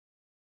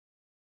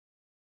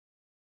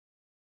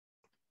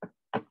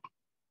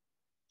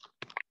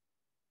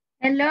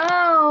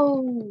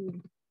Hello.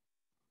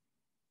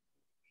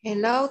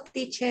 Hello,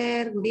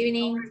 teacher. Good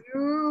evening.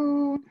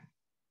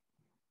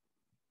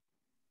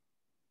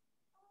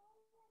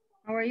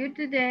 How are you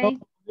today?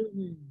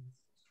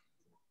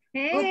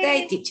 Hey. Good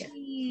day, teacher.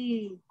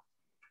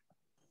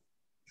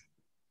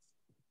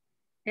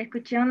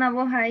 Escuché una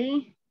voz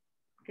ahí.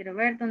 Quiero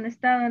ver dónde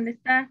está, dónde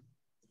está.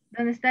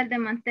 ¿Dónde está el de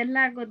mantel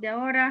largo de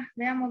ahora?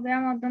 Veamos,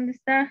 veamos dónde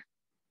está.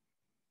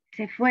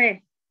 Se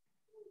fue.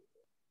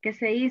 ¿Qué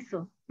se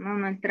hizo? No,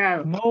 no ha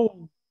entrado.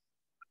 No.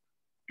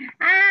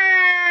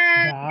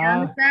 ¡Ah! ¿Y dónde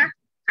Ya. está?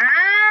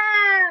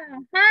 ¡Ah!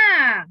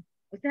 ¡Ajá!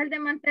 ¿Usted es el de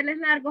manteles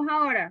largos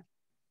ahora?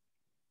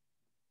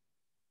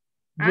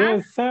 ¿Ah?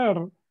 Yes,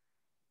 sir.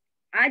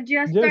 Ah,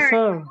 yes, Yes, sir.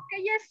 sir. ¿Cómo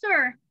que yes,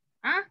 sir?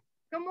 ¿Ah?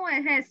 ¿Cómo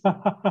es eso?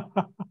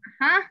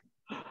 Ajá.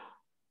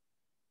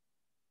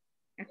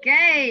 Ok.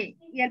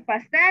 ¿Y el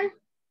pastel?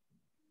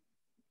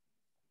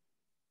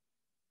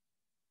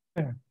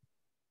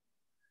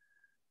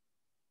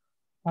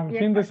 Al ¿Y el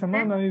fin de pastel?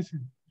 semana, dice.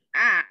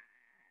 Ah.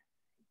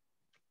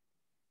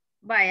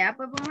 Vaya,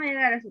 pues vamos a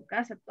llegar a su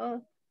casa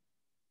todos.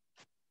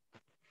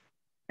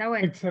 Está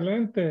bueno.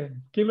 Excelente.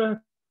 ¿Quién lo...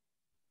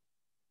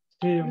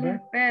 Sí, Los hombre.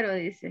 espero,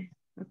 dice.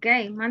 Ok,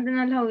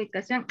 mándenos la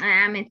ubicación.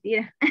 Ah,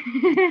 mentira.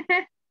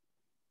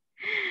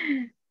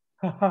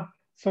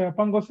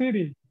 Soyapango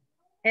City.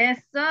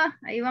 Eso,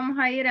 ahí vamos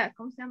a ir a,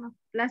 ¿cómo se llama?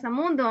 Plaza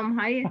Mundo, vamos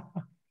a ir.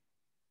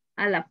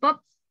 A la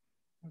Pops.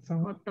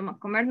 O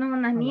comernos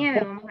unas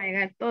nieves, vamos a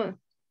llegar todos.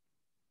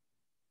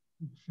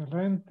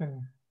 Excelente.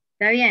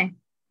 ¿Está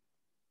bien?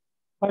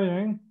 Está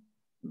bien.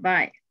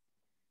 Bye.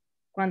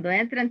 Cuando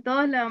entren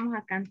todos le vamos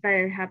a cantar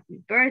el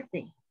Happy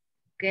Birthday.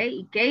 Ok,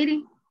 y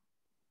Katie.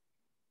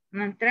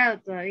 No ha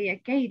entrado todavía,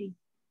 Katie.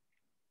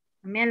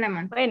 También la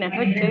mantén. Buenas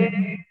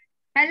noches.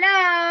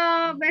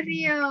 Hello,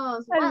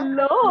 Berrios.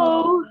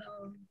 Hello.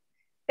 Welcome.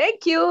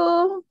 Thank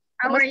you.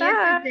 How ¿Cómo are you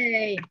está?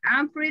 today?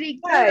 I'm pretty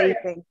good.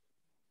 Ay,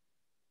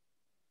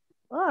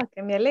 oh,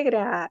 que me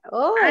alegra. I'm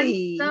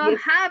Hoy. so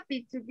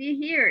happy to be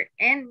here.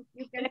 And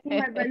you can see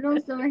my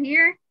balloons over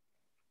here.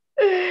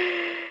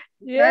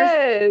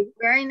 Yes.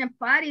 We're in a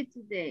party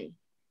today.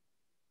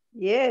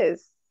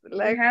 Yes.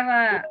 We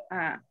have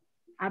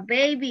a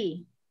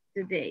baby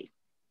today.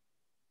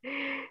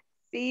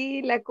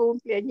 Sí, la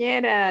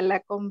cumpleañera,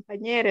 la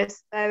compañera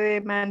está de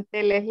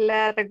manteles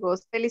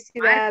largos.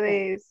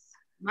 Felicidades.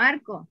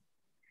 Marco.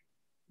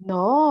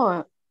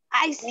 No.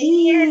 Ay, Sí,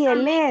 sí, el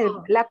él es.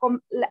 domingo.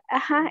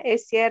 Ajá,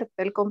 es cierto,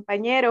 el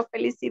compañero.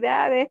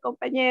 Felicidades,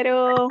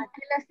 compañero.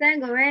 Aquí las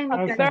tengo, ven.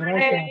 Gracias,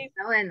 Birthday.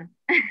 Está bueno.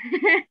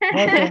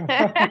 Gracias.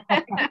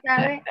 Aquí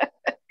sabe.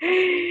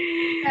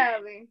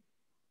 Sabe.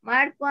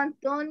 Marco,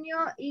 Antonio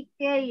y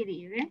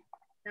Katie, ¿ve?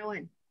 Está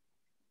bueno.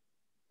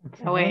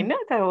 Está bueno,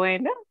 está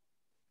bueno.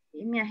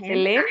 Sí, mi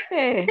agente.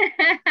 Excelente.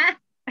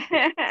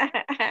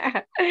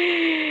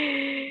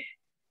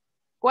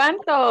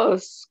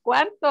 ¿Cuántos? ¿Cuántos?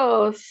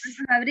 ¿Cuántos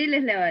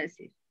abriles le va a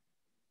decir?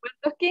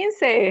 ¿Cuántos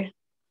 15?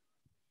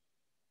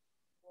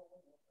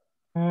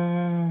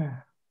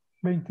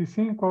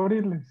 25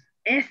 abriles.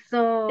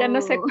 Eso. Ya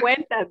no se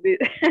cuentan.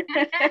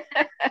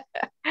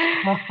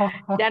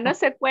 Ya no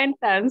se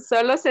cuentan,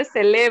 solo se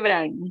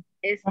celebran.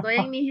 Estoy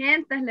en mis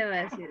gentas, le va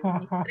a decir.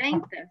 Mis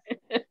 30.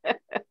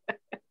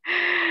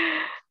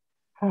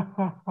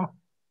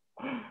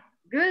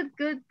 Good,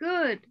 good,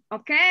 good.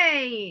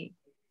 Okay.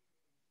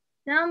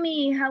 Tell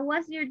me, how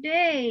was your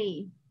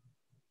day?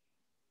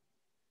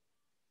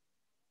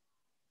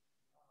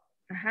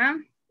 Ajá.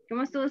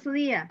 ¿Cómo estuvo su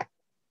día?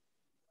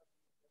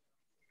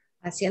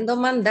 Haciendo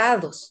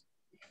mandados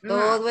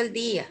todo el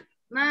día.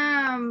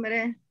 No,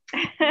 hombre.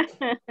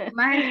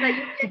 Más esta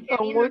lluvia que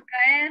vino a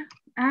caer.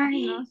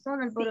 Ay, no,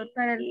 solo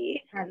alborotar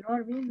el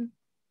calor vino.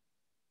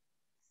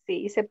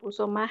 Sí, se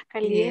puso más Sí,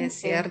 caliente. es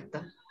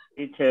cierto.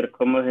 Teacher,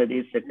 ¿cómo se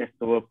dice que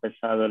estuvo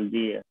pesado el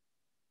día?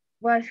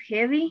 Was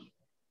heavy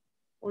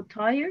or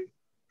tired?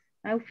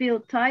 I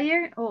feel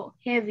tired or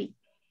heavy.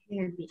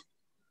 Heavy.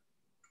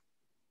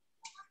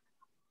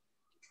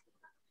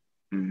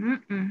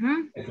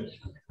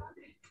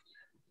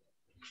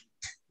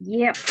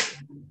 Yep.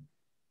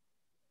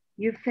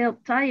 You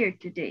felt tired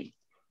today.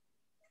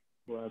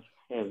 Was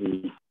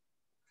heavy.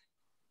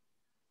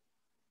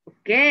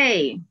 Ok.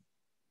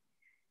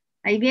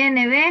 Ahí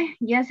viene, ve,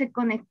 ya se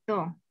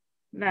conectó.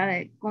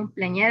 La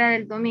cumpleañera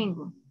del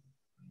domingo.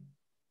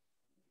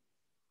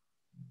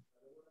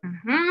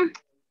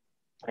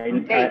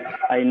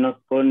 Ahí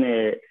nos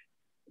pone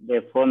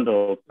de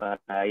fondo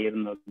para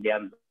irnos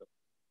guiando.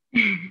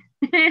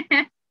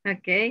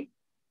 Ok.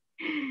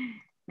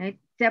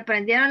 Se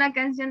aprendieron la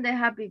canción de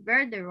Happy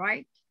Birthday,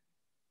 right?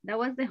 That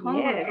was the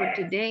homework for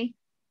today.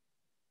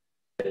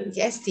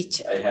 Yes,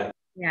 teacher.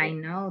 Yeah, I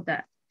know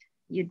that.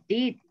 You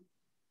did.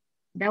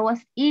 That was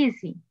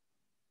easy.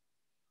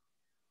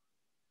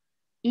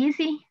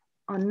 Easy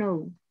or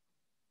no?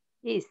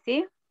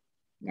 Easy.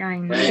 Yeah, I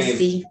know.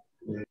 Easy.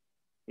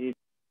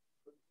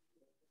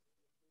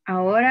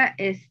 Ahora,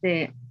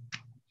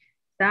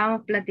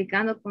 estábamos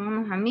platicando con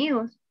unos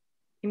amigos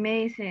y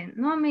me dicen,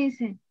 no, me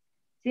dicen,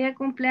 si el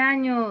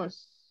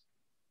cumpleaños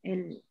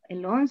el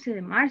el 11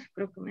 de marzo,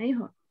 creo que me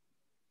dijo.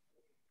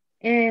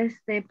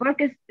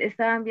 Porque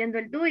estaban viendo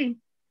el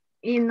DUI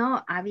y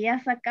no había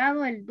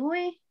sacado el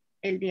DUI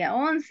el día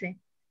 11.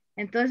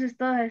 Entonces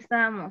todos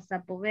estábamos,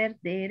 Sapo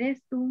Verde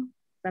eres tú,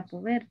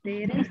 Sapo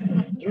Verde eres tú.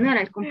 Y no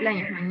era el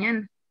cumpleaños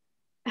mañana.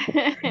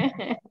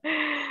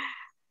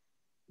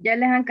 ¿Ya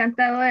les han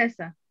cantado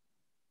esa?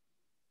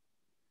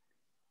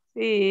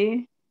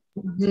 Sí.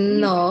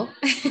 No.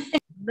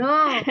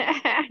 No.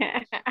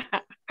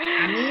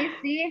 A mí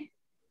sí.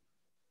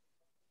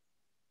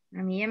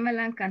 A mí ya me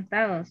la han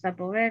cantado.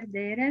 Sapo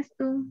Verde eres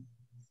tú,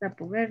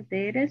 Sapo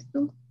Verde eres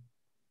tú.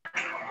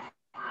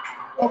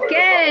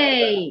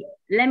 Okay,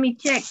 let me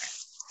check.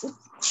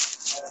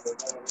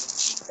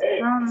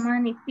 How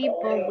many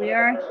people we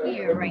are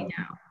here right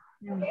now?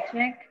 Let me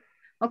check.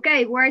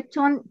 Okay, we're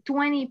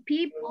 20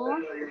 people.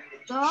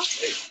 So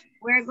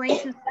we're going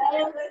to sing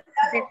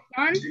the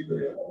song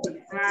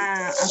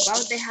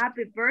about the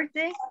happy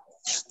birthday.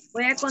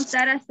 Voy a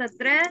contar hasta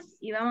 3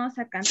 y vamos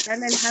a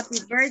cantarle el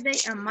happy birthday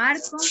a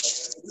Marco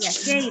y a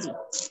Katie.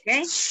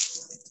 Okay?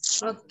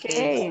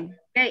 Okay.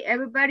 Okay,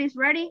 everybody's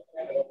ready?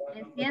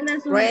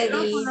 Enciendan sus Ready.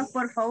 micrófonos,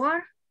 por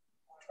favor.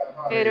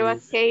 Pero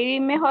aquí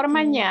mejor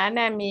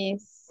mañana,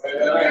 Miss.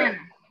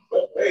 Mañana.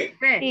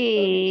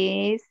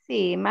 Sí.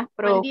 Sí, más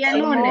O el día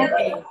lunes.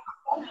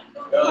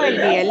 O el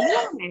día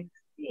lunes.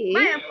 Sí.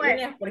 Vaya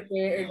pues. Lunes,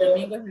 porque el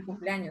domingo es mi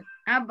cumpleaños.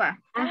 Va.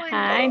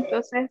 Ajá,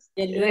 entonces.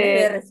 Y el lunes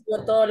le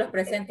recibo todos los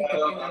presentes que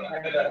tengan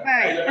para mí.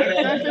 Vaya,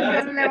 entonces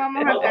solo le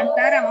vamos a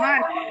cantar a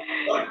Marco.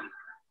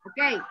 Ok.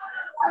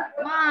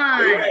 1,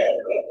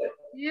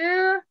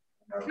 2,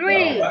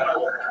 3.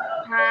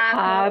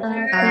 Happy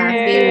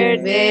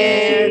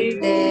birthday.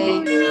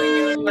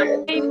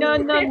 Ay,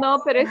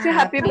 no, pero ese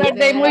happy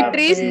birthday muy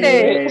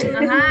triste.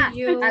 Ajá,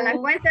 a la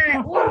cuenta de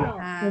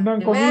 1. No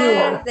han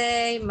comido.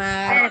 Birthday,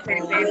 Marco.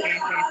 1,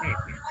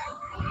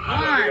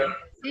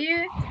 2,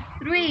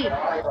 3.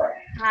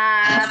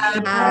 Happy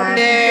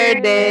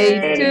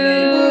Birthday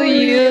to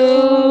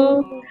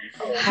you.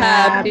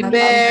 Happy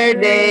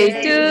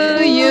birthday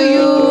to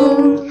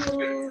you.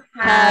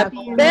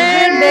 Happy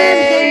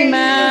birthday,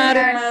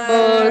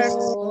 Marcos.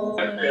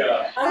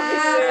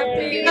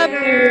 Happy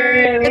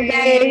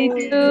Birthday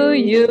to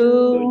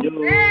you.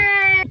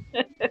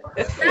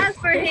 That's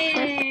for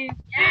him.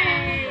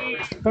 Yay.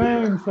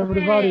 Thanks,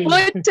 everybody.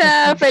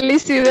 Muchas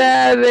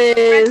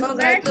felicidades.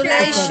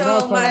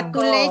 Congratulations,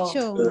 Marco.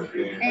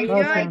 Enjoy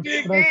your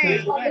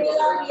day.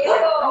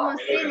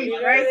 Almost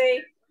finished,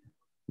 right?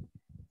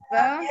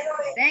 So,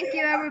 thank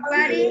you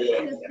everybody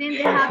to sing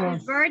the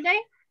happy birthday.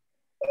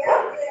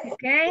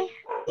 Okay.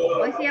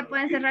 Hoy sí ya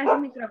pueden cerrar su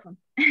micrófono.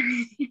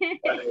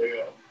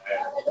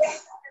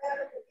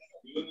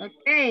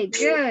 Okay,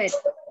 good.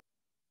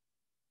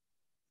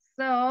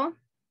 So,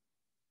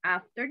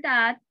 after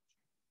that,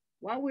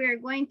 what we are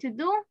going to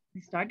do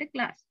is start the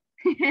class.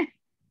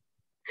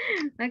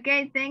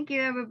 Okay, thank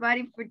you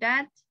everybody for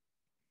that.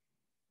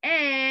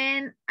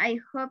 And I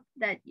hope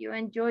that you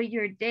enjoy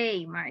your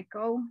day,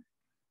 Marco.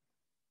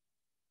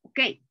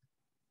 Okay,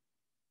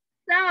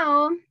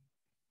 so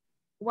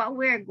what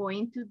we're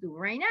going to do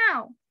right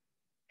now,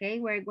 okay,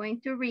 we're going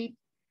to read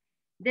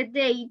the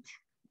date,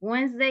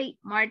 Wednesday,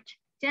 March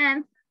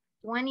 10th,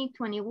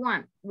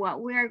 2021.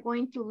 What we are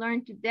going to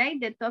learn today,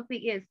 the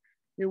topic is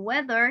the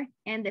weather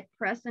and the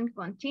present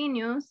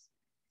continuous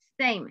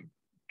statement,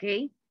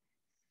 okay?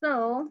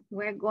 So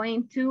we're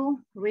going to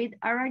read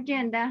our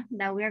agenda,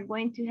 that we're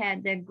going to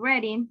have the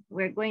grading,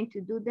 we're going to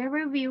do the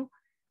review,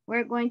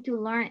 we're going to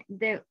learn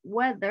the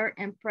weather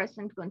and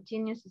present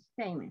continuous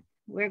statement.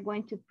 We're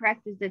going to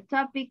practice the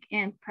topic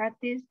and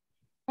practice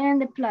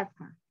and the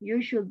platform.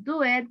 You should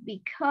do it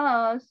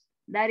because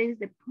that is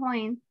the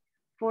point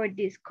for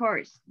this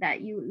course,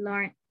 that you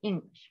learn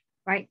English,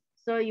 right?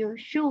 So you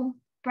should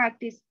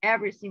practice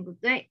every single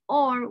day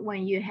or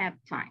when you have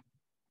time.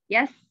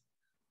 Yes?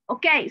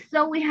 Okay,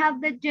 so we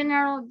have the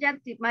general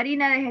objective.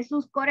 Marina de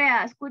Jesus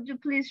Correas, could you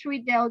please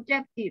read the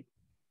objective?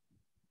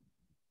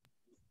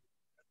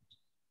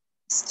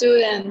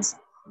 Students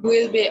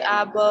will be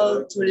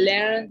able to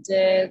learn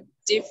the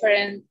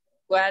different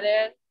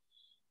weather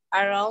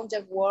around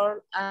the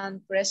world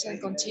and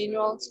present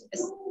continuous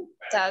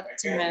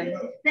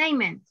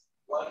statement.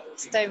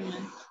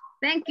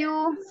 Thank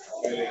you.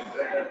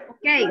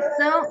 Okay,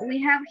 so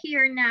we have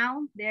here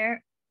now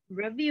their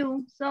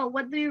review. So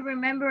what do you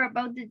remember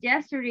about the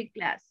yesterday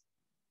class?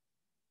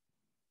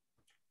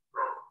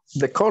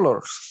 The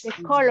colors. The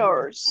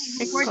colors.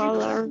 The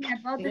colors.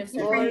 About the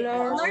different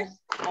colors.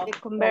 The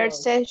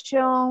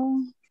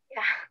conversation.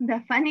 Yeah,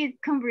 the funny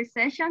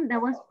conversation,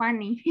 that was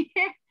funny.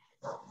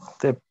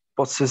 The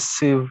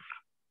possessive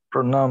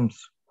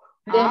pronouns.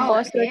 The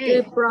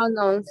possessive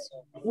pronouns.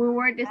 We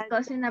were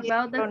discussing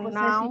about the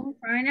possessive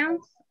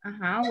pronouns.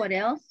 What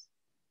else?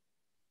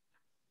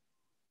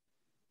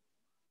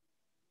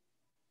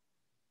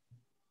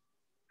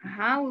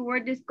 We were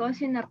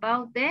discussing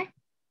about the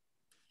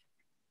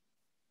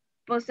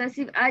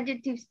possessive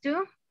adjectives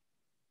too.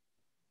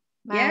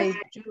 My, Yes.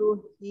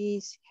 you,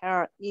 his,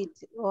 her, it,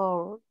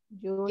 or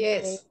you.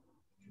 Yes.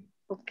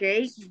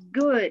 Okay,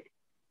 good.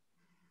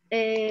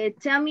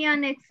 Tell me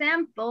an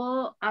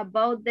example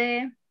about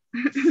the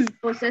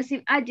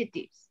possessive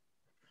adjectives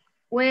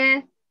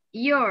with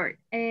your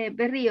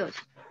Berrios.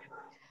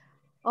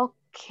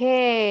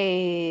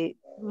 Okay.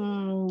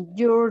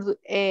 Your,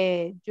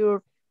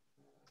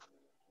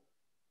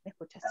 ¿me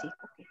escucha? Sí,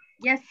 okay.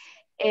 Yes.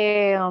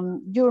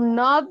 Your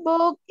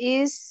notebook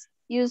is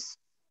used.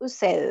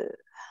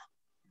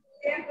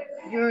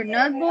 Your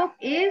notebook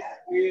is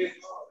used.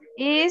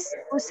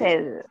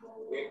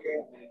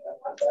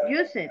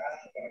 use it.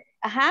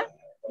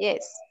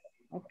 Yes.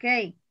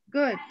 Okay,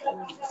 good.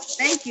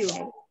 Thank you.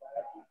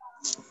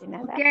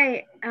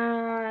 Okay,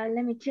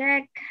 let me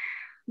check.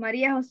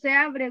 Maria Jose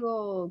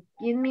Abrego,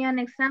 give me an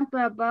example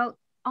about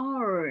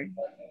our,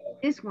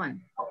 this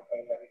one.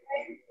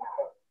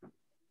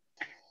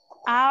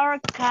 Our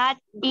cat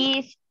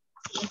is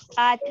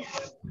at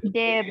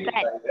the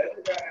bed.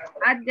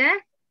 At the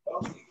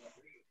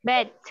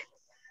Bed.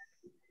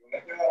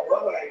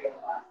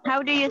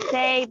 How do you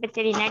say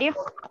veterinario?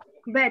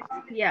 vet,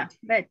 yeah,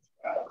 vet.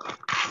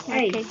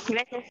 Hey, Okay,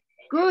 gracias.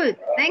 good,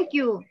 thank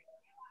you.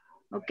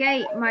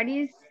 Okay,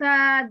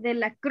 Marisa de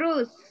la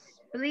Cruz,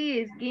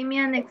 please give me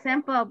an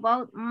example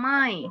about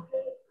mine.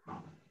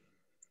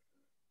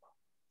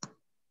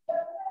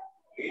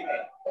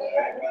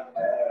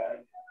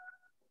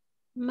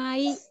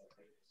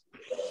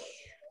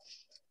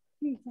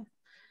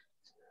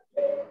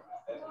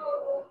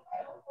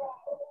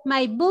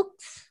 My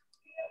books.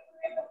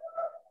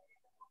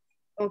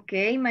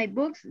 Okay, my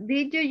books.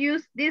 Did you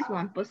use this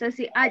one?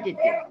 Possessive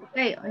adjective.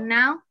 Okay,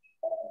 now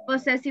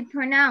possessive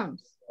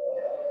pronouns.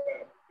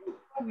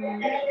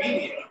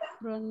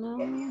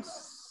 Pronouns.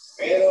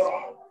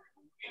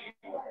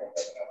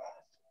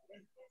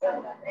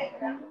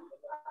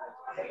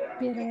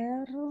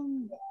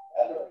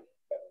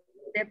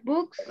 The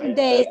books.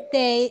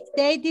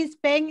 They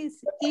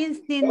dispense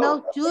is the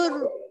not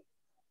your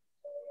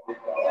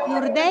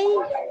day.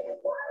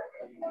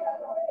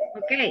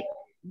 Ok,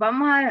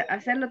 vamos a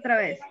hacerlo otra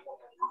vez.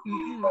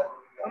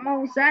 Vamos a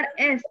usar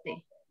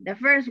este, the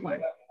first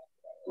one.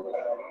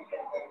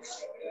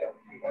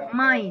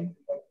 Mine.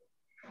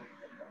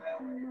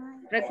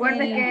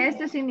 Recuerde que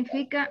este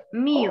significa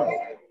mío.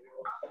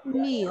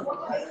 Mío.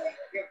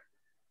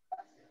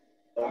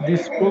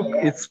 This book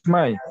is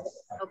mine.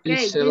 Okay,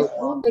 This this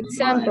book.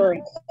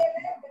 Example.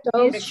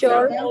 Those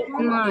short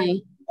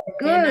mine.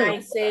 Can Good. I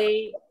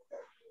say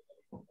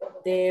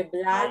the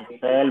black My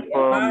cell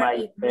phone, car my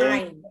is pen.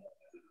 mine?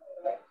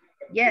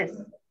 Yes,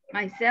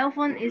 my cell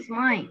phone is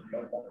mine.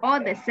 Or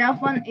the cell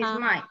phone is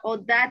mine. Or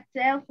that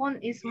cell phone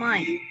is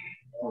mine.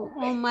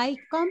 On my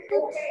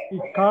computer?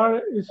 The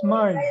car is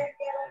mine.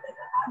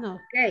 No.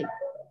 Okay,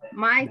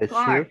 my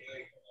car.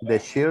 The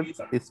shirt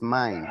is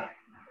mine.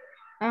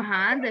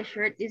 The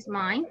shirt is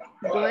mine.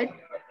 Good.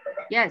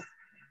 Yes.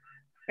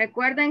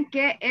 Recuerden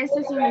que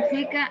esto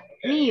significa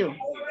mío.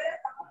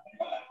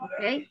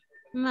 Ok.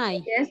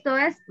 My. Esto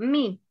es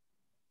mi.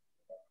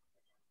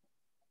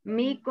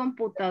 Mi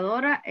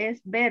computadora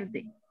es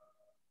verde.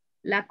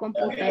 La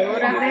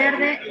computadora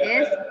verde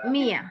es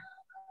mía.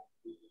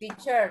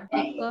 Teacher.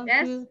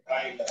 Yes.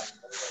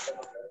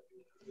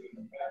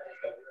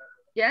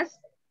 Yes.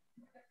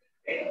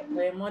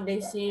 Podemos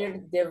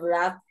decir the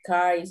black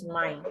car is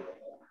mine.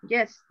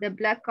 Yes, the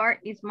black car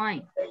is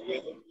mine.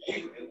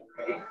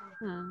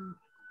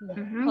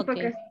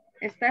 Porque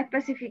está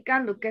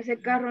especificando que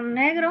ese carro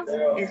negro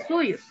es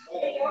suyo.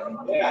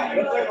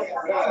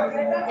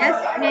 Yes,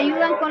 me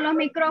ayudan con los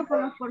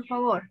micrófonos, por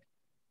favor.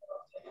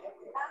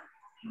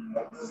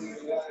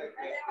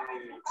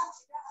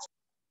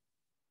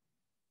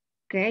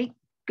 Okay,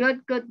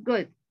 good, good,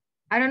 good.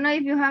 I don't know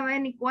if you have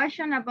any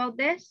question about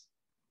this.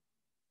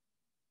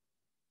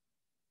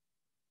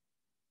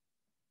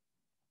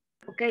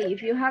 Okay,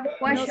 if you have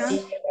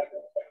questions,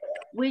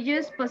 we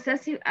use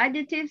possessive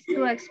adjectives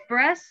to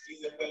express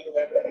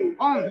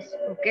owns,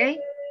 okay?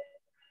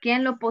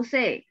 ¿Quién lo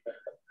posee?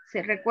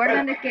 Se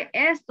recuerdan de que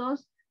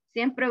estos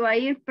siempre va a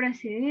ir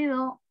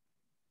precedido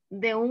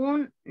de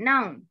un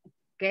noun,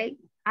 okay?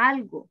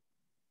 Algo.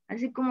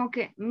 Así como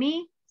que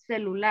mi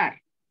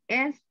celular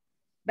es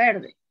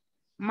verde.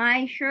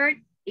 My shirt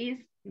is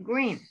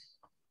green.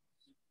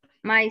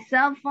 My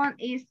cell phone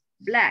is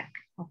black,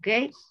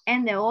 okay?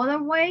 And the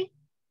other way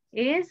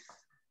is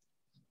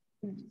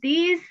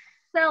this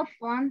cell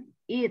phone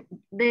is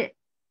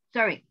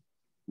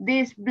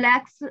this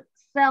black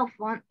cell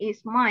phone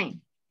is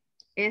mine.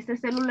 Este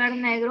celular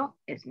negro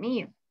es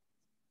mío.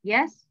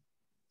 Yes?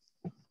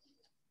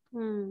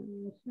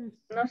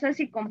 No sé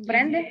si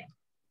comprende.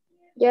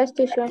 Yes,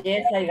 teacher.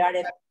 Yes, I got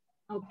it.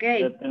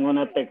 Okay. Yo tengo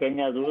una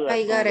pequeña duda.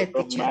 I got it,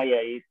 con los dos teacher. Maya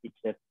ahí,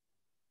 teacher.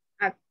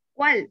 ¿A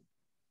cuál,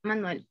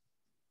 Manuel?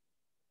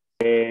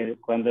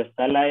 Cuando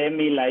está la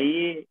M y la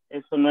I,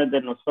 eso no es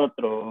de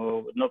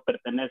nosotros, no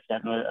pertenece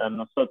a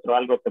nosotros,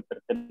 algo que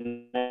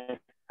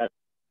pertenece a...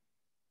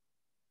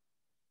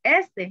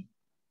 Este.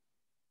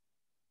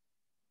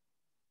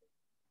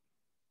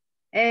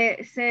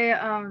 Se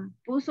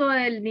puso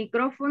el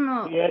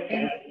micrófono. Sí,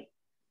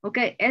 Ok,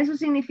 eso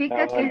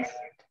significa que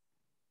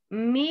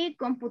mi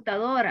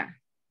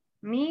computadora,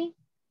 mi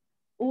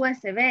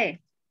USB,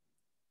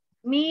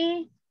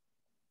 mi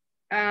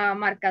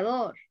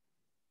marcador,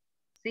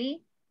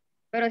 ¿sí?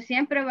 Pero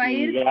siempre va a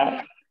ir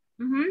ya,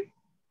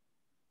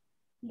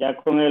 ya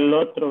con el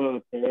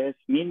otro que es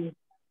mini,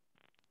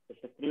 que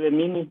se escribe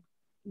mini,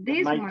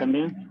 this Mike one.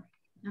 también.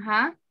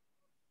 Ajá.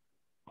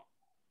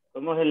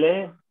 ¿Cómo se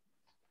lee?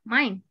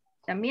 Mine,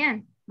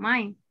 también,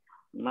 mine.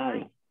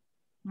 Mine.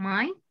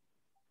 Mine,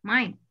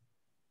 mine.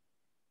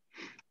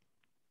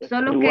 Es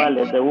Solo igual,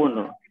 que, es de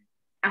uno.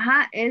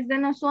 ajá, es de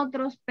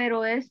nosotros,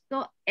 pero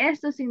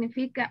esto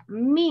significa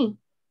mi.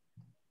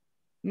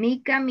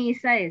 Mi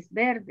camisa es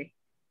verde.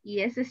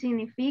 Y eso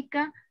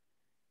significa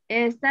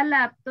esta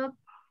laptop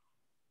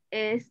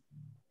es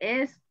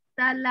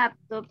esta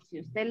laptop, si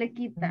usted le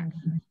quita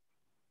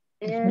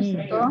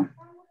esto,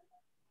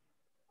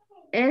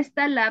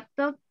 esta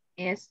laptop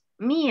es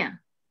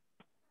mía.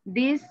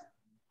 This,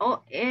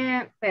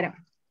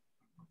 espera.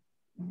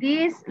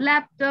 This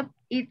laptop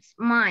it's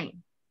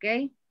mine,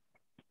 ¿ok?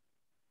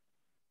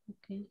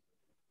 Okay.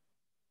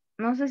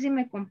 No sé si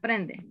me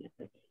comprende.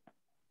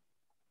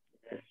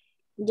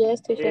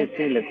 Yes, teacher.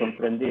 Sí, le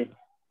comprendí.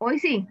 Hoy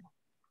sí.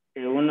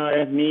 Que uno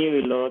es mío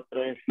y lo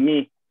otro es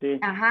mí. Sí,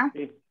 Ajá.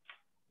 sí.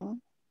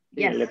 Sí,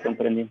 Yes. le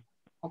comprendí.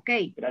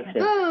 Okay. Gracias.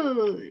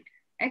 Good.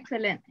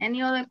 Excellent.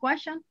 Any other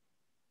question?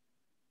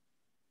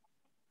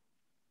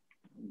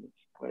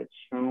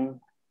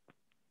 Question.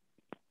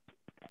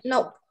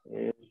 No.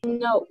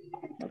 No.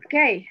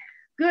 Okay.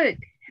 Good.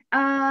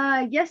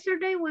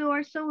 Yesterday we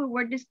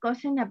were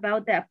discussing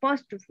about the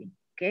apostrophe.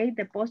 Okay,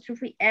 the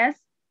apostrophe S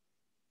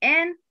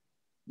and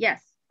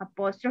yes,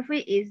 apostrophe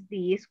is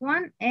this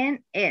one and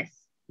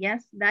S.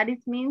 Yes, that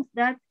it means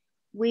that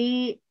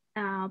we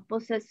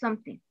possess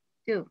something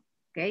too.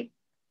 Okay.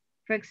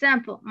 For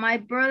example, my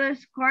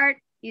brother's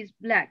car is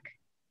black.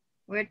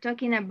 We're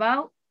talking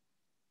about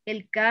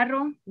el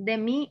carro de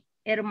mi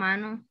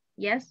hermano.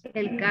 Yes,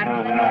 el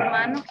carro de mi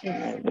hermano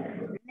es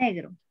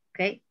negro.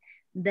 Okay.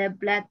 The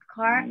black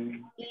car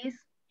is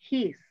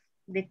his.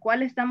 ¿De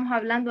cuál estamos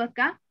hablando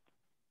acá?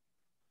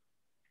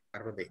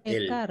 Carro de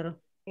El él. carro.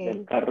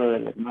 El carro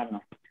del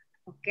hermano.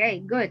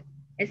 Okay, good.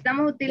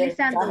 Estamos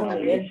utilizando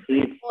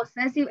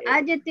possessive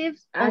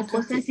adjectives o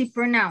possessive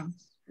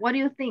pronouns. What do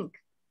you think?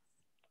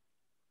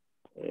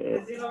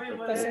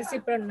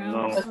 Possessive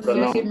pronouns.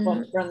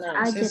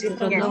 Possessive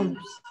pronouns.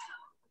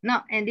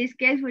 No, in this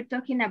case, we're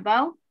talking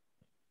about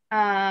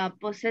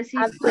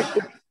possessive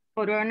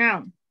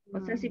pronoun.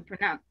 Possessive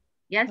pronoun.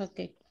 Yes?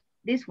 Okay.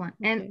 This one.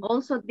 And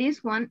also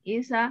this one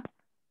is a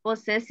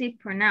possessive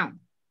pronoun.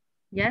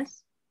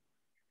 Yes?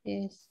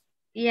 Yes.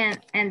 Yeah,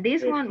 and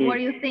this one, what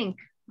do you think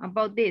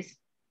about this?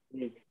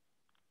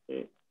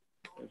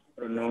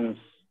 Pronouns.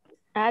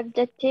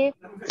 Adjective.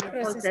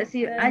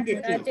 Possessive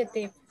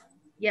adjective.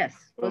 Yes,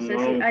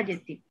 possessive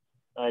adjective.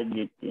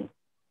 Adjective.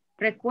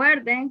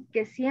 Recuerden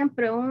que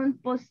siempre un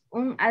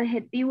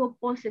adjetivo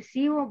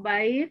posesivo va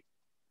a ir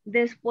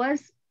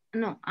después,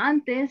 no,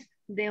 antes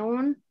de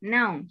un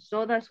noun.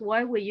 So that's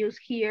why we use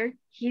here,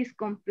 his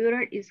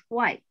computer is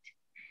white.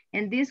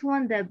 And this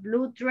one, the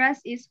blue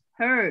dress is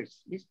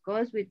hers,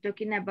 because we're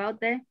talking about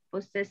the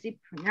possessive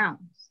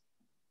pronouns.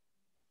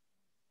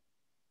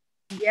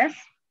 Yes?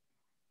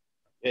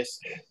 Yes.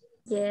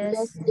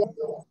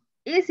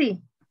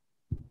 Easy.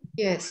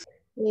 Yes.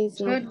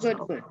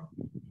 Good.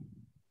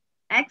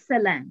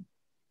 Excellent.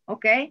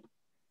 Okay.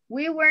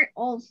 We were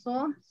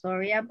also,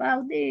 sorry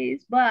about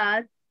this,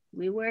 but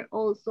we were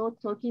also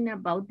talking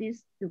about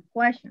these two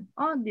questions,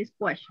 this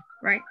question,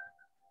 right?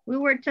 We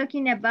were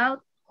talking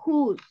about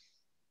whose,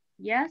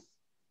 yes?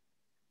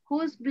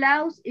 Whose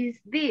blouse is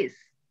this?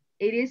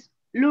 It is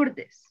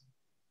Lourdes,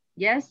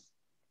 yes?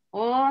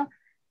 Or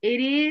it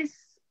is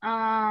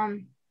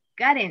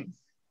Karen's,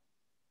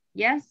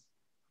 yes?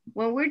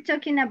 When we're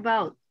talking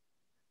about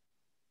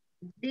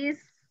this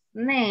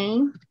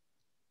name,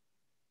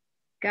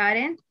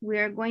 Karen, we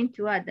are going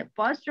to add the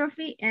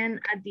apostrophe and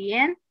at the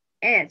end,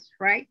 S,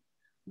 right?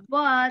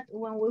 But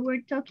when we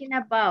were talking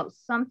about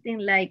something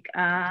like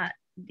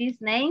this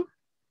name,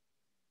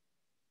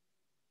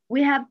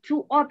 we have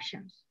two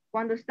options.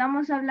 Cuando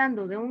estamos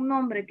hablando de un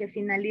nombre que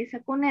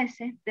finaliza con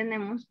S,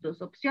 tenemos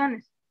dos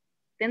opciones.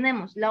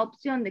 Tenemos la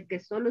opción de que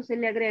solo se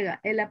le agrega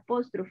el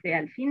apóstrofe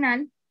al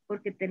final,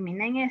 porque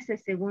termina en S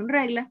según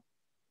regla,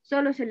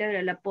 solo se le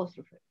agrega el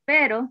apóstrofe,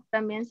 pero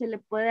también se le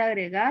puede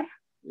agregar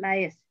la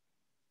S.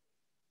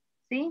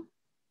 ¿Sí?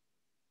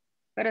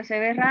 Pero se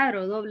ve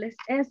raro, dobles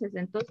S,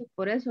 entonces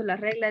por eso la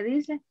regla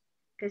dice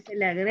que se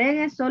le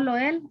agregue solo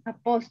el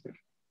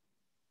apóstrofe.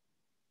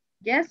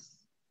 Yes?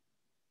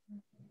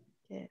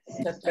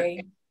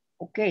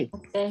 Okay.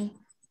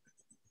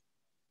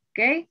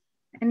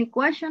 Any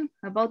question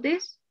about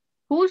this?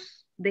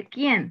 Who's? ¿De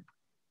quién?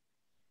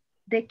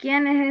 ¿De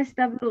quién es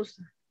esta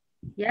blusa?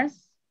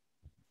 Yes?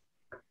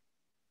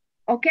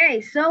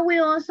 Okay, so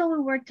we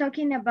were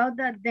talking about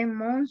the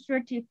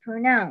demonstrative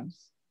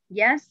pronouns.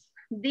 Yes?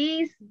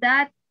 This,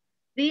 that,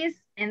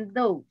 this, and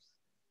those.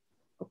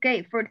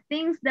 Okay, for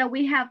things that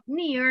we have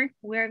near,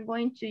 we're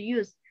going to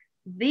use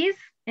this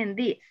and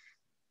this.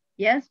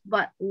 Yes,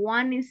 but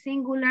one is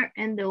singular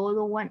and the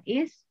other one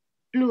is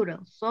plural.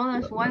 So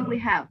that's why we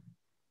have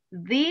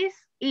this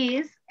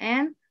is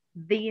and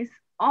these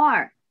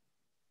are.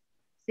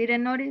 See the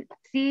notice?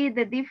 See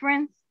the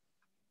difference?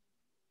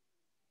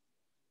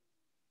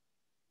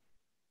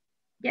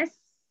 Yes.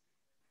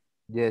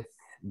 Yes,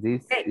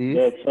 this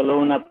Yes, is solo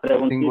una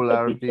preguntita,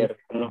 singular, teacher,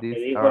 con lo que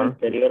these dijo are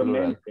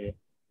anteriormente.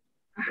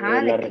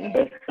 Ajá, La ¿de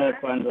qué?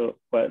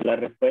 respuesta la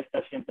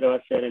respuesta siempre va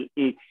a ser el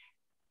X.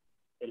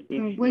 El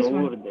X Which lo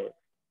one? urde.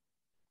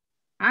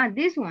 Ah,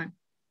 this one.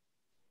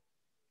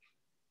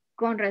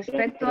 Con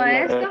respecto Siempre a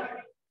la esto.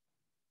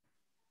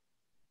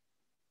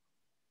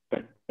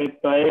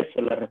 Respecto a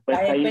eso, la Va a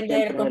respuesta ahí depender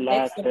del siempre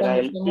contexto será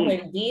cuando el usemos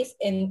X. el this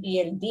y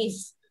el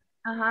this.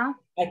 Ajá.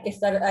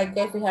 Hay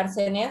que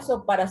fijarse en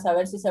eso para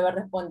saber si se va a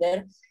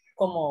responder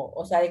como,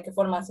 o sea, de qué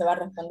forma se va a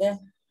responder.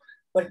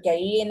 Porque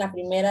ahí en la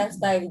primera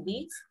está el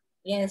this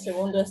y en el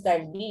segundo está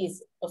el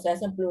this. O sea,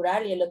 es en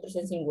plural y el otro es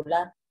en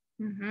singular.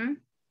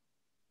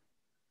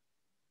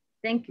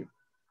 Thank you.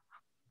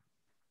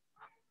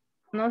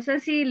 No sé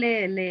si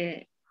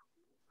le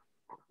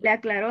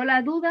aclaró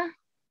la duda.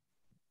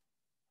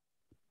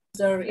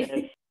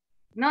 Sorry.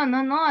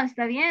 No,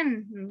 está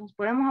bien. Nos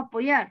podemos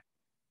apoyar.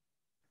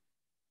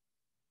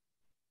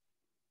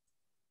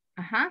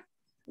 Ajá.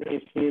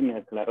 Sí, me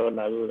aclaró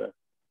la duda.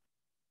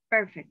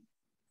 Perfecto.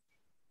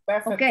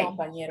 Perfecto, Okay.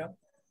 compañero.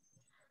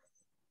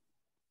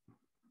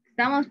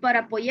 Estamos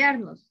para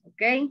apoyarnos,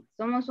 ¿ok?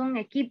 Somos un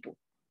equipo.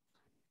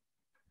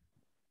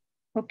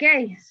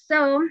 Okay,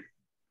 so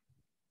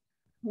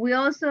we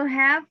also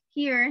have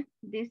here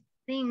these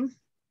things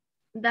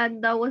that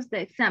was the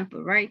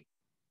example, right?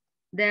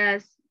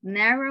 The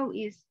narrow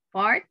is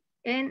far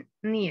and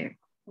near,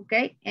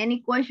 okay? Any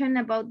question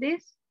about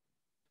this?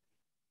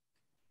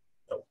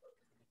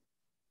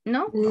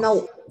 No?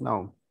 No.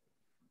 no.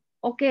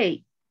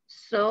 Okay,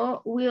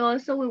 so we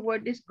were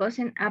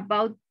discussing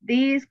about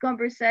this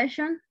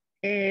conversation.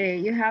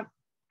 You have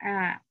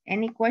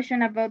any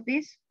question about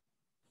this?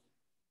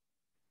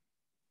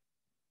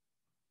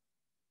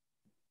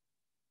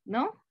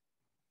 No?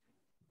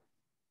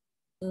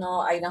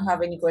 No, I don't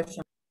have any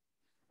question.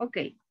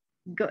 Okay,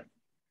 good.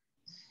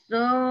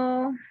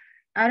 So,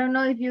 I don't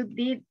know if you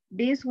did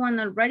this one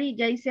already.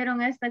 ¿Ya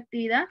hicieron esta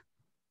actividad?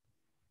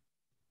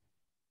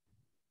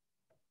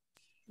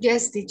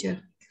 Yes,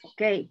 teacher.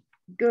 Okay,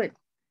 good.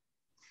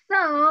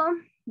 So,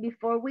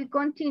 before we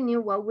continue,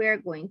 what we're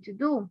going to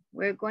do,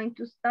 we're going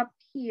to stop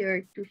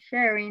here to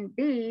sharing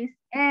this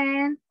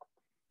and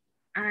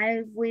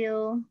I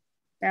will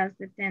pass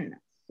the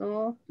attendance.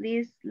 So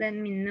please let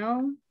me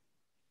know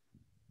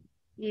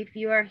if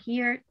you are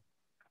here.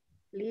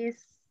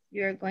 Please,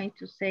 you're going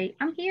to say,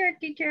 I'm here,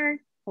 teacher,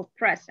 or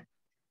present,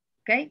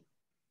 okay?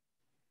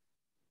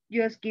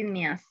 Just give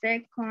me a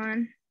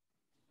second.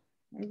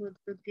 I will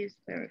do this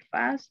very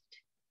fast.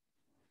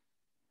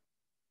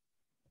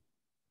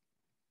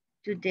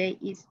 Today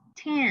is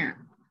 10,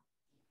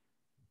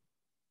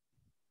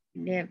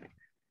 11,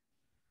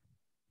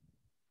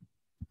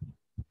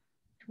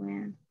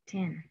 12,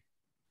 10.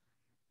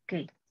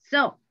 Okay,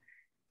 so,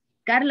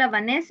 Carla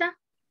Vanessa.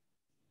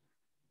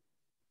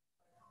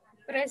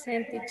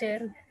 Present,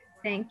 teacher.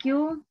 Thank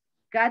you.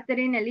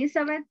 Catherine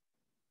Elizabeth.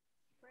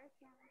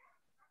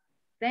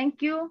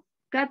 Thank you.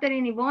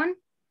 Catherine Yvonne.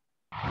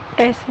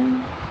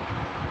 Present.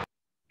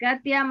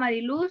 Katia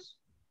Mariluz.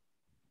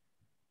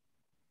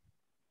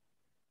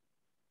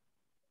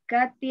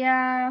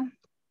 Katia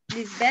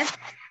Lisbeth.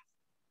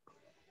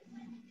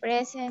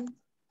 Present.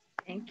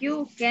 Thank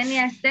you.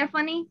 Kenia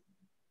Stephanie.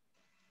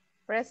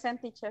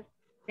 Present, teacher.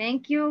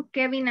 Thank you.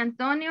 Kevin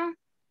Antonio.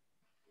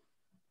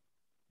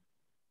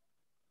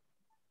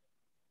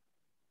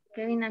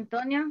 Kevin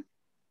Antonio.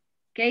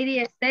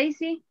 Katie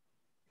Stacy.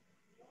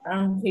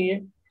 I'm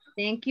here.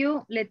 Thank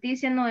you.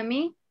 Leticia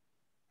Noemí.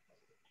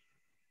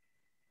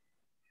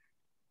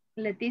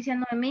 Leticia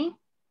Noemí.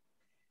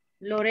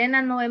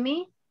 Lorena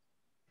Noemí.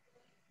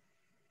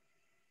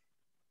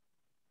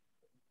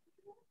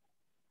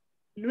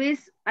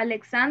 Luis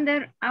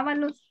Alexander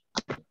Ábalos.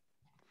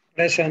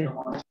 Present.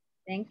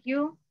 Thank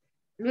you.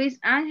 Luis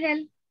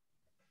Ángel.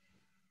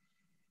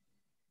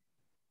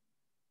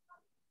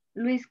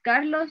 Luis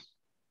Carlos.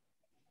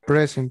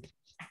 Present.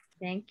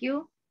 Thank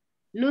you.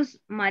 Luz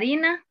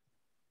Marina.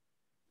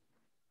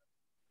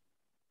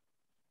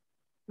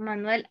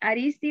 Manuel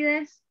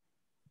Aristides.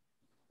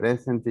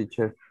 Present,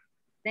 teacher.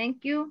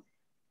 Thank you.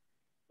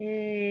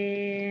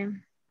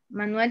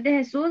 Manuel de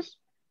Jesús.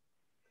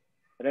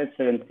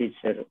 Present,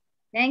 teacher.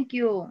 Thank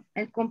you.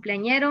 El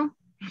cumpleañero.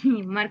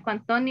 Marco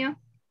Antonio.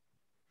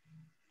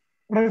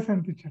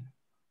 Present, teacher.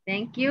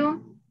 Thank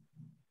you.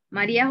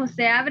 María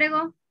José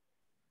Ábrego.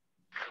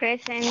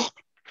 Present.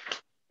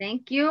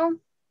 Thank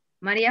you.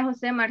 María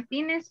José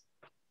Martínez.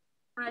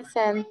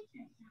 Present.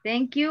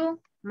 Thank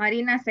you.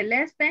 Marina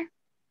Celeste.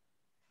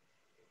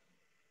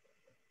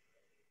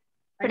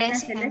 Marina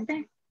Present.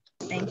 Celeste.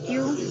 Thank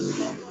you.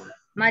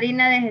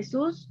 Marina de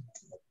Jesús.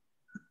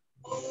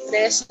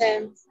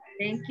 Present.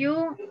 Thank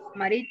you.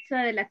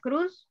 Maritza de la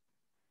Cruz.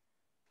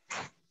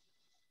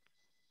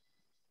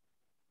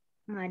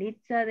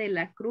 Maritza de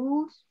la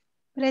Cruz.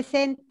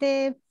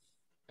 Presente.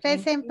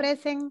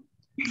 Present.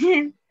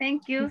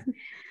 Thank you.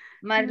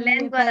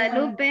 Marlene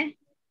Guadalupe.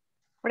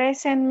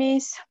 Present,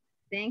 Miss.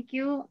 Thank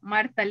you.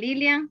 Marta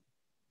Lilian.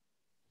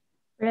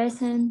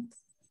 Present.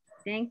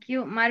 Thank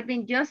you.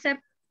 Marvin Joseph.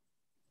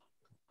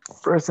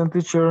 Present,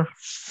 teacher.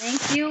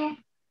 Thank you.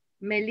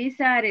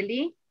 Melissa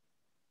Arely.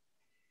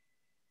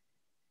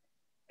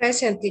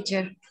 Present,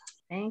 teacher.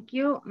 Thank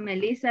you.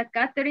 Melissa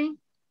Catherine.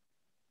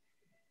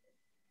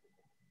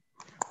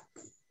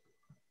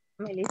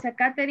 Melissa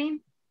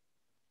Catherine.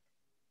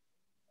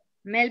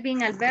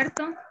 Melvin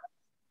Alberto.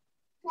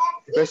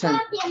 Present.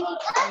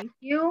 Thank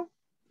you.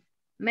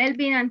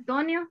 Melvin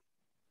Antonio.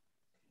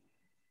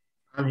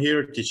 I'm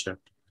here, teacher.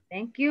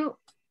 Thank you.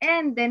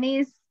 And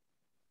Denise.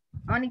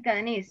 Mónica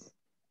Denise.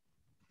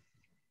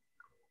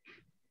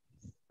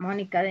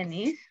 Mónica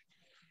Denise.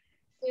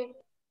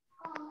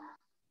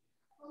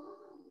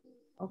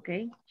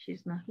 Okay,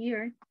 she's not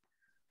here.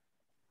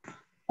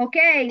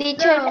 Okay,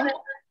 Teacher.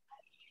 so,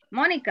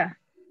 Mónica.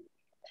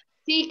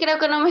 Sí, creo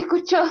que no me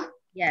escuchó.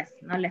 Yes,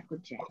 no la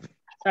escuché.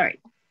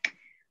 Sorry.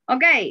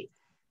 Okay,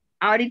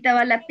 ahorita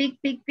va la pic,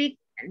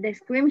 de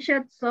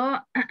screenshot. So,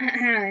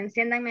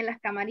 enciéndanme las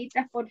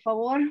camaritas, por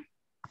favor.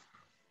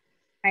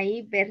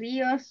 Ahí,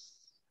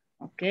 Berríos.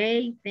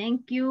 Okay,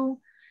 thank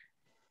you.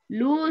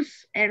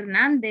 Luz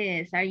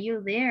Hernández, are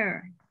you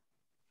there?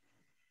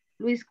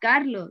 Luis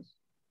Carlos.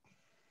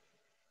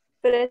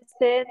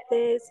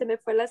 Presente, se me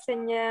fue la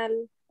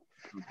señal.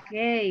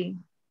 Ok.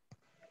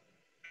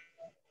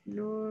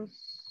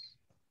 Luz.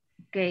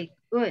 Ok,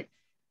 good.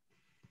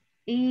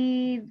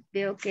 Y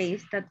veo que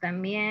está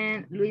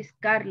también Luis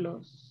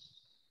Carlos.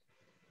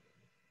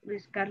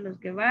 Luis Carlos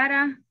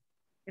Guevara.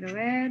 Quiero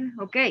ver.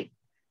 Ok.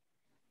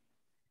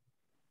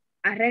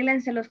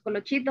 Arréglense los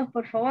colochitos,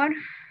 por favor.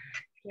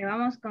 Que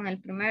vamos con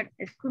el primer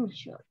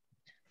screenshot.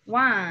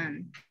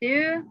 1,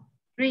 2,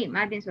 3.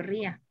 Más bien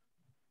sonría.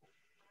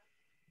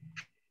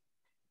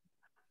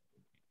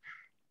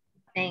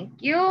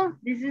 Thank you.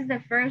 This is the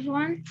first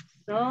one.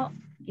 So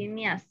give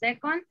me a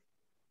second.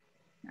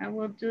 I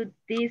will do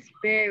this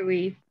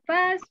very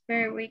fast,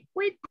 very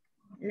quick.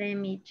 Let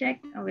me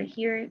check over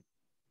here.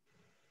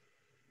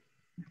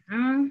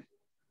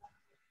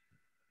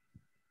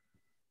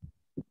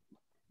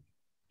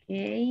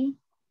 Okay.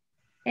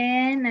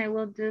 And I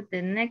will do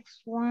the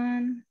next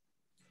one.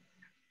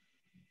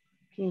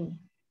 Okay.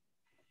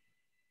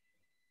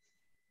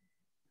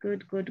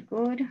 Good, good,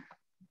 good.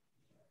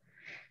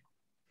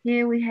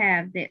 Here we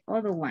have the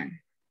other one.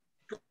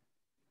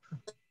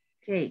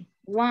 Okay,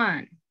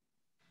 1,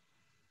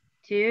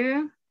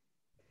 2,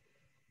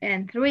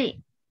 and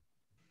 3.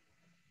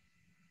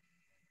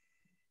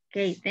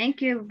 Okay,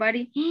 thank you,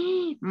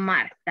 everybody.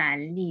 Marta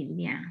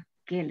Lilia,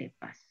 ¿qué le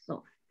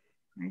pasó?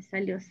 Me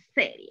salió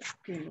seria,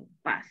 ¿qué le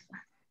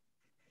pasa?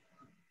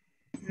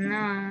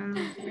 No,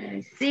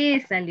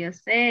 sí, salió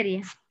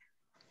seria.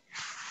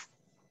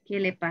 ¿Qué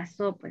le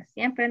pasó? Pues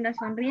siempre anda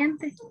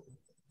sonriente.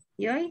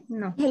 ¿Y hoy?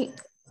 No.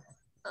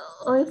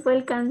 Hoy fue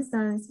el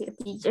cansancio,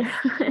 teacher.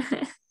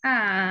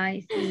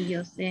 Ay, sí,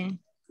 yo sé.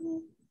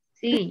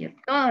 Sí,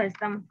 todos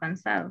estamos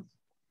cansados.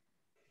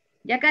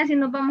 Ya casi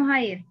nos vamos a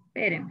ir.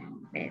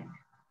 Espérenme.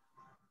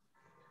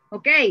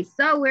 Okay,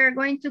 so we're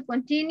going to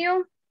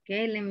continue.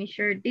 Okay, let me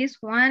share this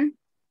one.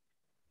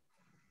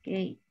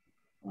 Okay,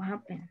 what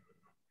happened?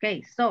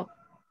 Okay, so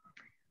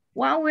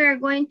what we are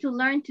going to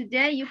learn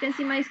today, you can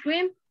see my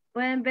screen.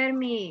 ¿Pueden ver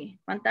mi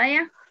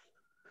pantalla?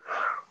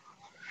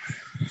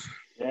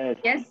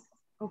 Yes.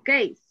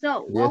 Okay,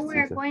 so what we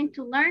are going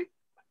to learn,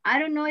 I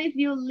don't know if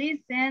you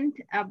listened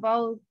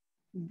about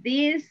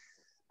this.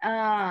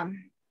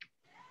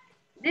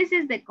 This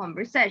is the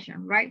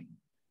conversation, right?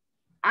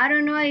 I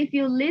don't know if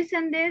you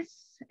listen this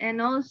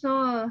and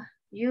also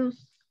you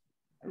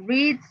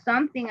read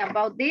something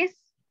about this.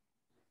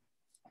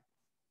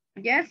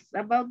 Yes,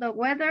 about the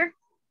weather.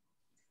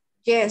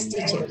 Yes,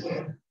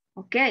 teacher.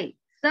 Okay,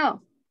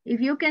 so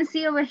if you can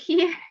see over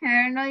here,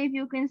 I don't know if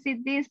you can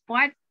see this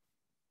part.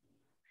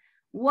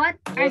 What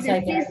are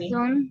the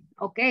seasons?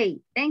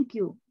 Okay, thank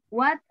you.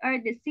 What are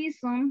the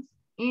seasons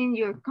in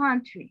your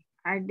country?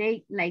 Are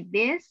they like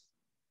this?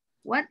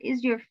 What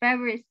is your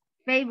favorite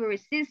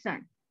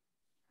season?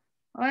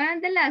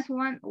 And the last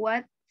one,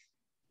 what's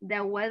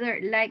the weather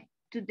like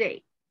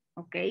today?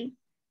 Okay,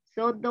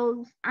 so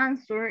those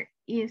answer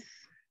is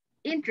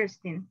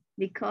interesting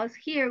because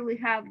here we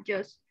have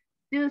just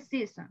 2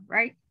 seasons,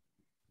 right?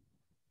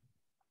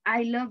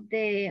 I love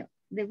the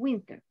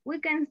winter. We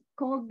can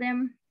call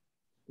them,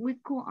 we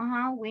call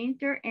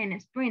winter and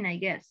spring, I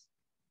guess.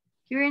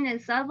 Here in El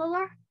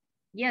Salvador,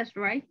 yes,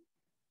 right?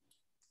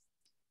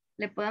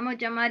 Le podemos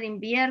llamar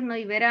invierno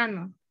y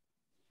verano,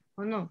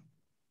 ¿o no?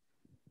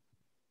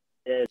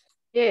 Yes.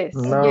 Yes.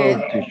 No,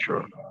 Yes.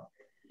 teacher.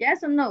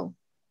 Yes or no?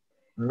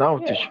 No,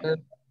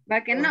 teacher.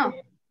 ¿Va que no?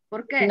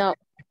 ¿Por qué? No.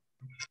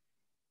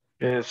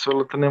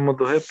 Solo tenemos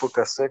 2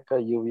 épocas, seca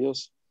y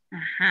lluviosa.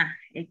 Ajá,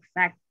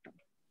 exacto.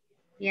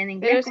 Y en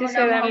Pero inglés, sí ¿cómo se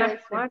lo dan vamos a las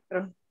decir?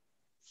 4.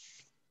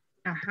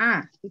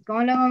 Ajá, ¿y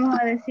cómo lo vamos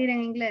a decir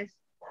en inglés?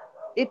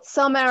 It's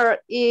summer,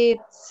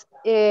 it's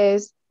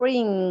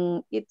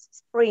spring, it's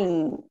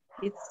spring.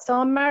 It's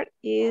summer,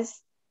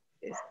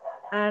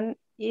 and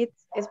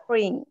it's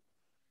spring.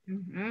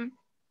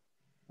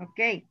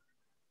 Okay.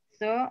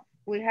 So,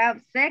 we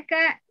have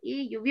seca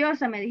y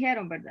lluviosa, me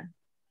dijeron, ¿verdad?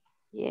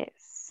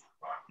 Yes.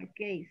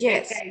 Okay,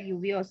 Yes. seca y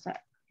lluviosa.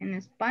 In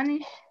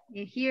Spanish,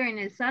 here in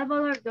El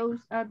Salvador, those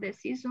are the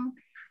seasons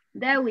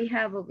that we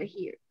have over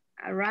here.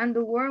 Around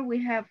the world,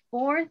 we have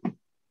 4.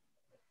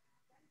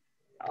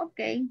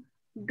 Okay,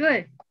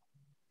 good.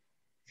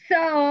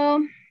 So,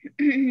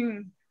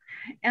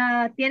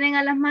 tienen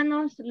a las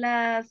manos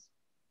las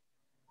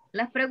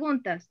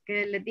preguntas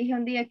que les dije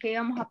un día que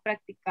íbamos a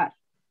practicar.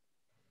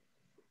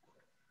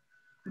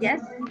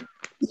 Yes?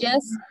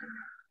 Yes.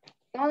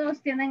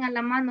 ¿Todos tienen a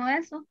la mano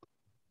eso?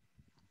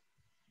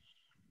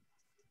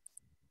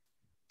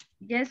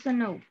 Yes or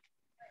no?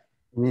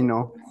 Me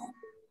no.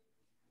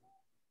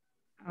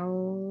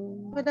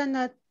 Oh.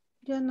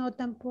 Yo no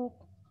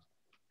tampoco.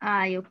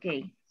 Ay,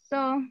 okay.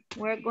 So,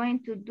 we're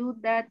going to do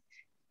that,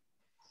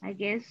 I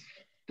guess,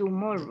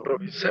 tomorrow.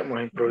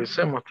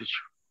 Improvisemos,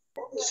 teacher.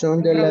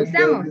 Son de las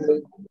 ¿Improvisamos?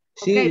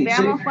 Sí, Ok, sí.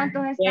 veamos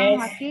cuántos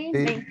estamos Yes. aquí.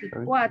 Sí.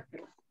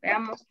 24.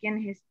 Veamos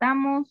quiénes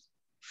estamos.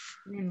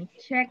 Let me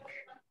check.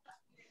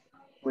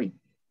 Uy,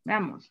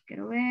 vamos,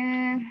 quiero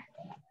ver.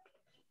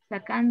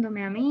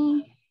 Sacándome a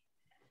mí.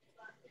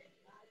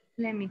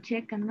 Let me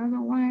check another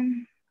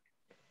one.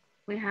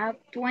 We have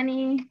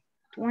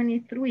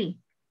 23.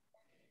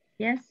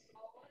 Yes.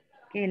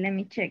 Okay, let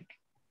me check.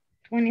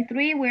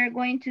 23, we're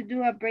going to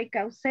do a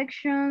breakout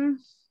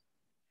sections.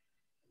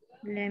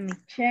 Let me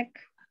check.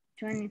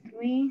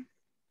 23.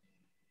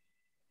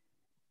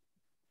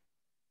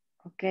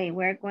 Okay,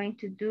 we're going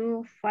to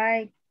do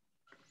 4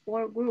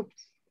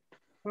 groups.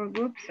 4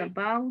 groups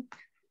about.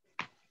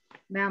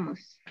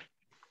 Veamos.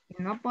 Si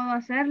no puedo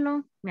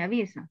hacerlo, me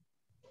avisa.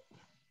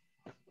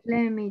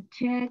 Let me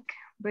check.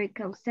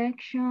 Breakout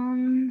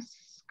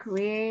sections.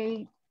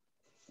 Create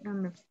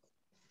number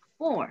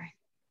 4.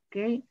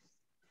 Okay.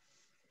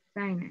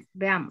 Sign it.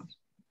 Veamos.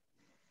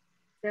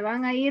 Se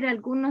van a ir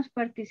algunos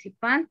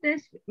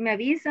participantes. Me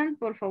avisan,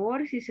 por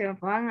favor, si se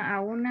van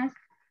a unas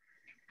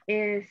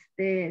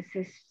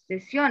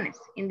sesiones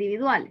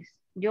individuales.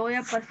 Yo voy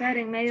a pasar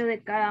en medio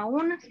de cada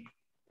una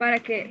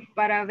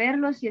para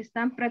verlos si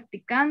están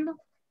practicando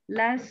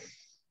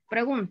las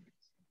preguntas.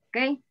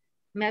 ¿Ok?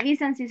 Me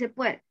avisan si se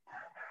puede.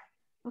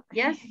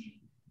 Okay. Yes?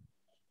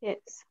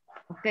 Yes.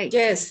 Ok.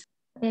 Yes.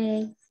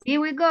 Here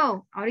we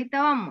go.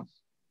 Ahorita vamos.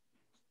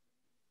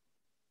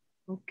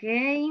 Ok.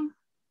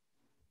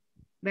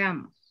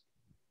 Veamos.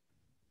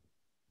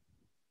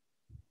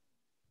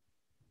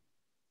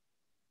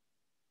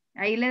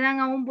 Ahí le dan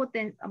a un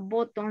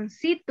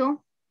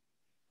botoncito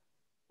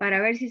para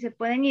ver si se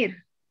pueden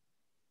ir.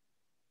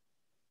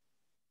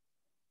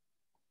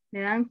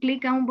 Le dan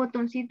clic a un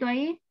botoncito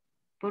ahí,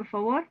 por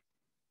favor.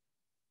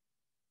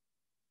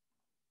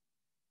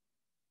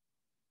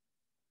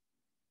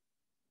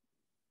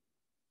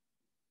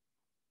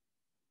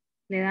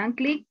 Le dan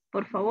clic,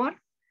 por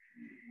favor.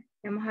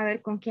 Vamos a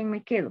ver con quién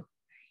me quedo.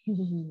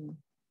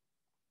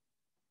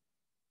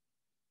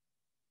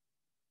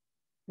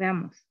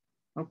 Veamos.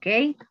 Ok,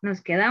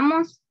 nos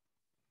quedamos.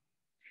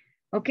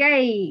 Ok,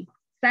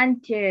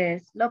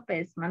 Sánchez,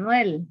 López,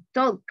 Manuel,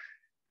 talk.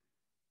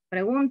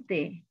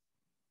 Pregunte.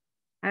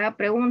 Haga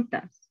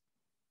preguntas.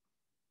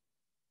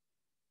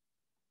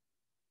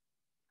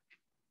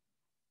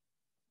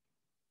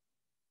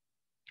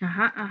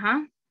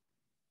 Ajá.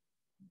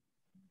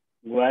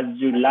 What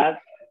you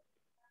last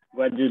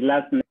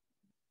name?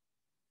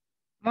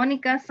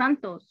 Mónica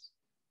Santos.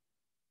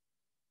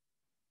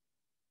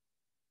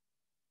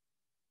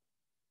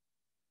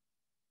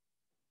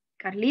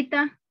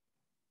 Carlita.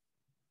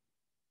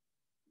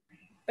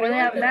 Puede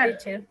Pregunta, hablar.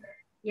 teacher.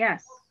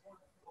 Yes.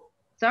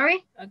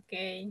 Sorry.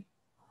 Ok.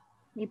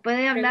 Y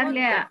puede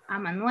hablarle Pregunta. a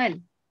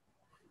Manuel.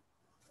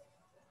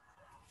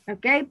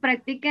 Ok,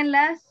 practiquen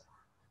las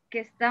que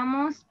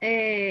estuvimos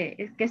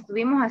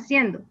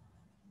haciendo.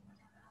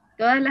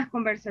 Todas las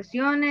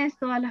conversaciones,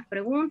 todas las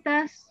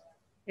preguntas.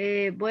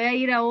 Voy a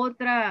ir a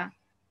otra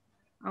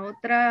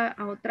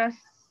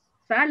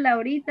sala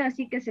ahorita,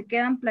 así que se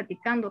quedan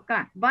platicando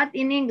acá. But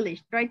in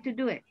English, try to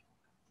do it.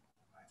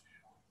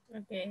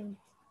 Ok.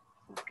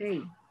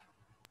 Okay.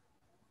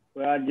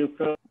 Where are you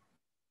from?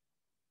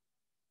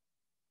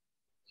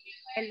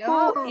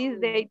 Hello. Who is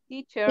the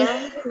teacher?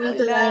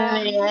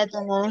 Todavía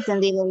tener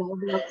encendido la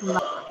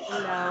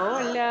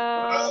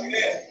Hola.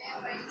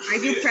 Are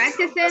you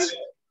practicing?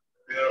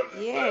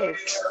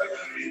 Yes.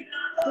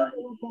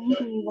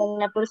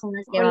 la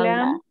persona que va a Hola.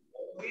 hablar.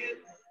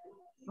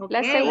 Okay.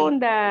 La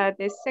segunda,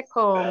 the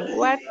second.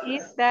 What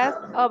is that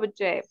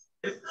object?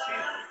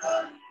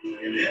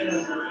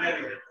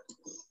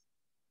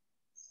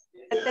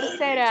 La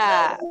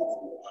tercera.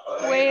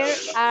 Where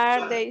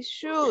are the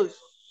shoes?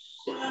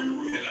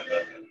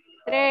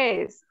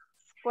 3.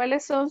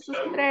 ¿Cuáles son sus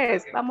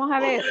 3? Vamos a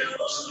ver.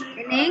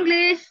 In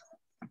English.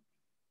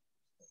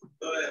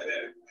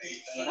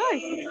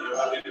 Ay.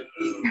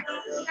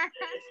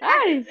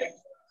 Ay.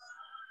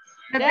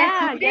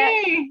 Ya, ya.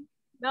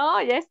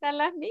 No, ya están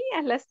las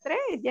mías, las tres,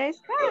 ya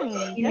están.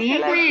 In Ya se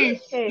las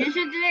English. dije. You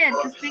should do it.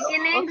 To speak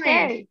in English.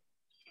 Okay.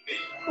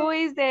 Who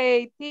is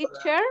the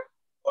teacher?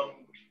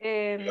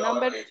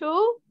 Number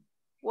 2,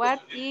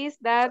 what is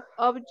that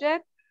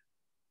object?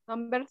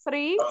 Number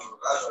 3,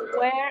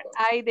 where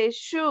are the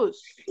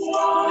shoes?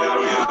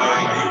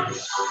 Number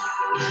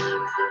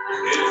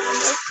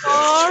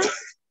 4,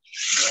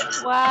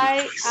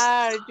 why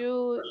are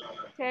you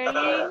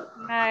telling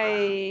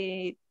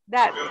my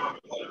dad?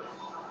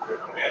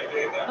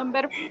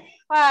 Number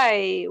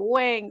 5,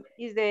 when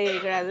is the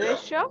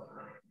graduation?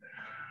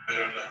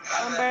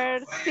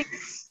 Number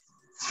 6,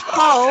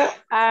 how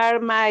are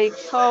my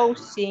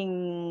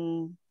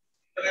cousins?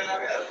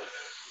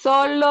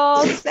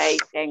 Solo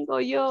 6 tengo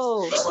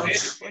yo.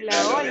 Hola,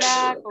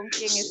 hola, ¿con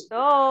quién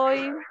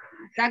estoy?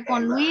 Está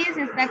con Luis,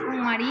 está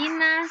con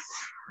Marina,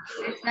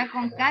 está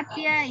con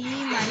Katia y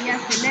María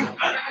Celeste.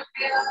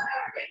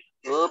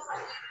 Ups.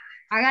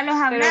 Hágalos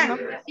hablar, no.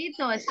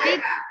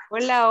 Speak.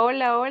 Hola,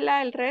 hola,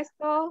 hola, el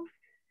resto.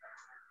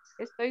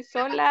 Estoy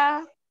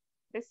sola.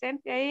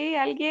 ¿Presente ahí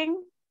alguien?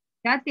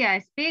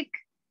 Katia, speak.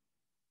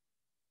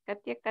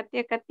 Katia.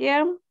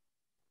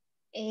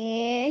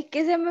 Es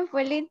que se me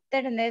fue el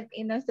internet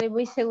y no estoy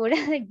muy segura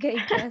de qué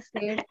hay que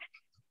hacer.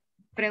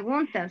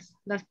 Preguntas,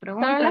 las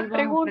preguntas. Son las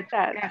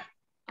preguntas.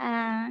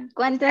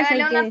 ¿Cuántas hay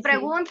que una decir?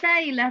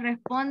 pregunta y la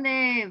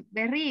responde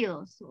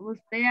Berríos.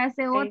 Usted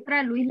hace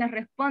otra, Luis la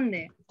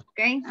responde.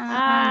 ¿Ok?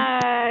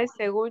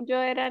 Según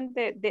yo eran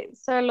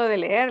solo de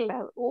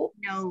leerla. No.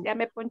 Ya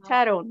me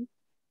poncharon.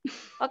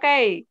 Ok.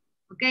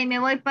 Ok, me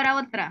voy para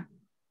otra.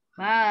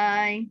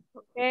 Bye.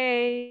 Ok.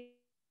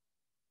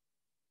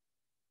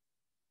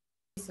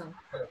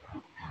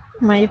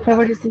 My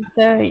favorite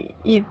sister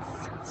is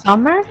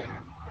summer.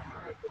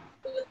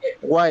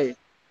 Why?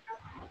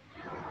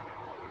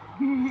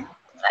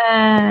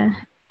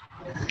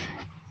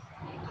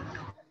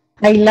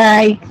 I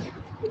like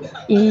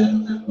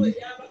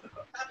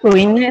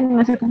rain,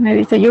 no sé cómo se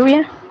dice,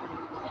 lluvia.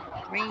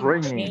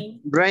 Rain.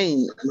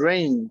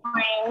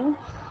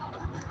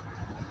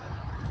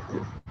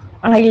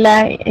 I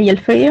like, y el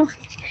frío,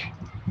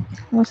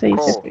 ¿cómo se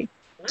dice frío?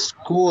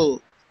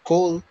 Cool.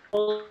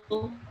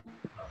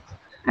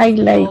 I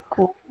like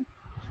cool.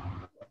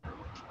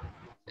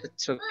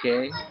 It's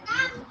okay.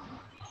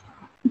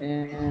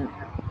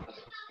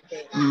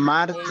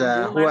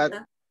 Marta, what?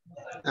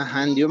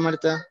 And you,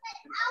 Marta?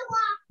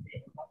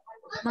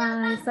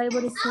 My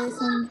favorite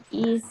season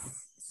is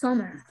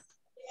summer.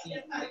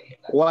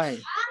 Why?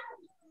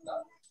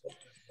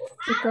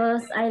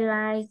 Because I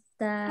like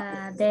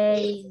the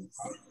days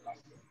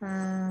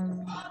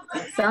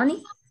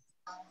sunny.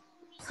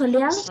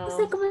 Soleado, no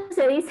sé cómo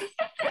se dice.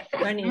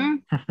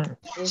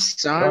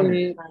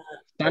 Sunny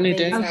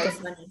day.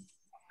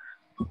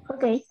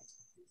 Okay.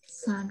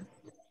 Sun.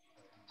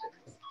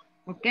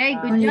 Okay,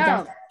 good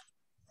job.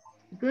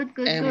 Good.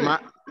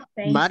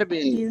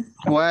 Marvin,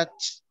 what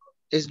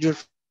is your...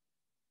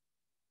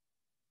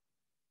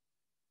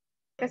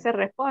 ¿Qué se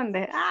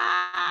responde?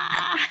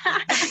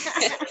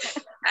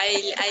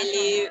 I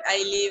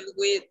live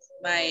with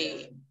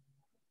my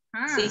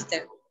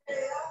sister.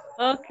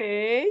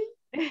 Okay.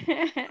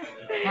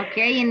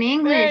 Okay, in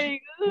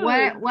English.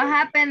 What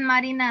happened,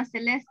 Marina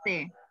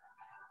Celeste?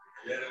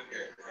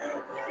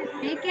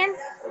 Speaking?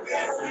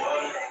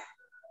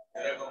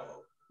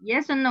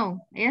 Yes or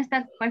no? ¿Ella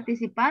está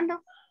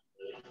participando?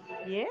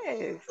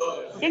 Yes.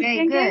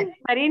 Okay, good.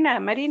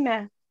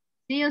 Marina.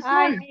 See you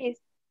soon.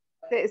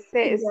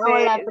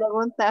 La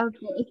pregunta,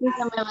 es que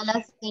se me van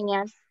las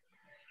señas.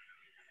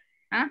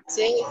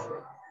 Sí.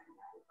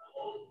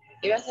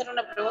 Iba a hacer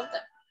una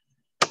pregunta.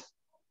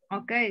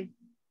 Ok.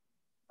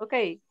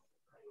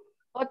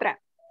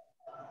 Otra.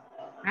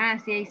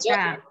 Sí, ahí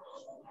está.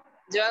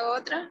 ¿Yo hago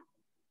otra?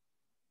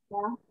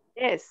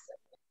 Yes.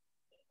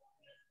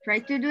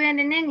 Try to do it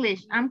in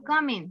English. I'm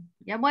coming.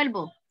 Ya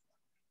vuelvo.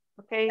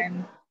 Okay.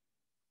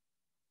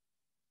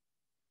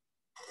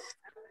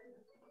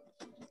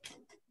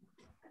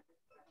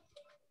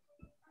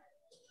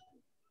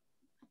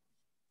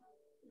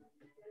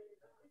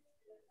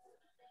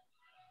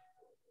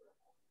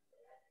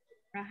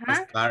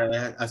 Ajá. Claro,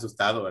 es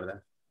asustado,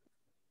 ¿verdad?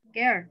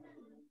 Scared.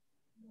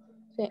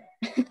 Sí.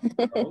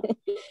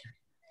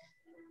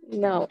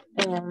 No.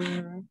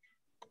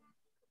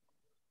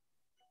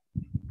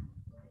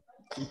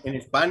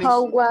 En Spanish.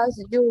 How was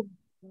your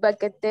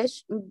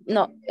vacation?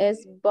 No,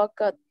 es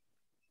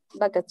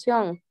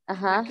vacación.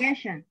 Ajá.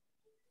 Vacation.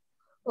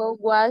 How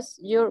was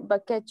your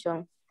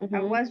vacation?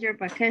 How was your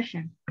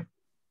vacation?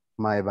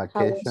 My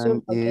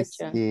vacation is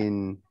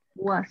in...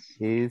 Was.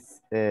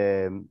 Is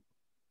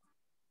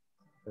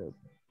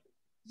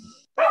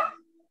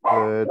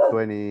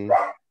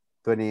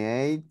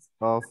 28th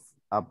of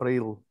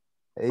April.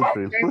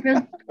 April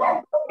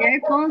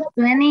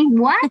 20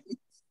 what?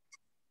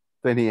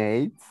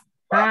 28.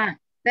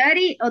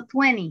 30 or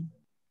 20?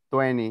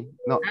 20.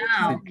 No,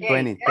 okay.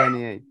 20,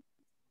 28.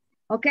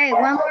 Okay,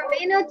 one more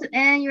minute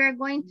and you are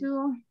going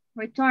to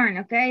return,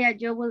 okay? I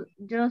will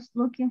just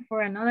looking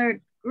for another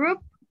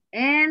group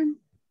and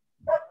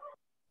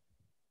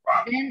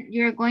then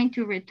you're going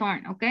to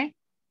return, okay?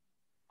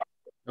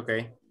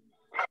 Okay.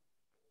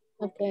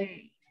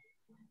 Okay.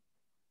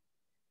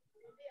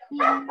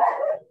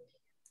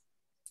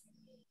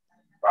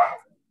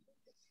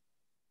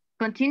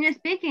 Continue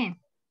speaking.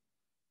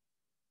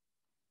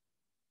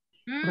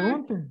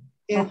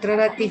 Entró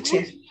la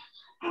teacher.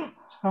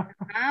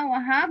 Ah,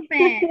 what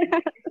happened?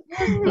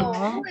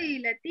 Uy,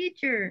 la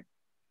teacher.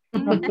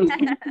 How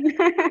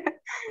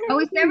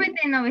is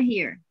everything over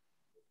here?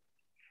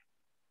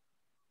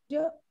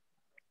 Yo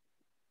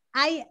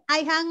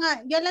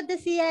les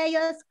decía a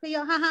ellos que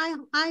yo,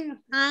 I'm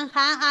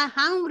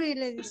hungry,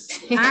 les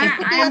decía.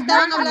 Porque yo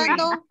estaban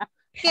hablando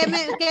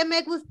que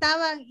me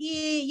gustaban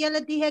y yo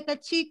les dije que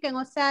chicken,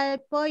 o sea,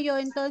 el pollo,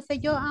 entonces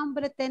yo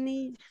hambre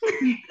tenía.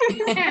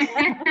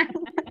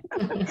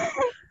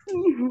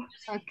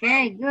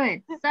 Okay,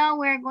 good. So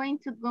we're going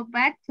to go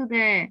back to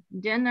the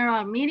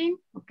general meeting,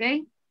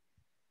 okay?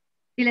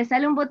 Si le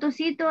sale un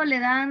botoncito, le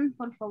dan,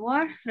 por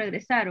favor,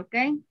 regresar,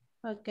 okay?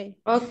 Okay.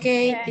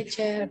 Okay,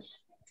 teacher.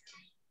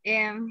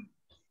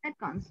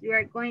 Seconds, you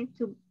are going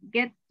to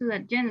get to the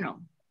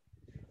general.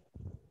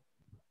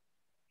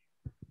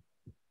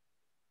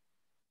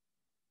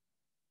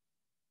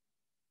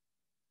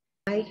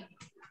 Hi.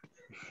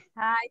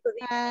 Hi, good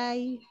evening.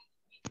 Hi.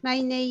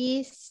 My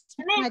name is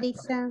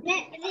Marisa.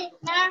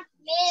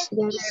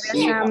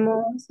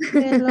 Regresamos.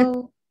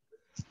 Hello.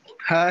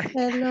 Hi.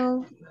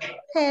 Hello.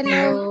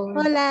 Hello.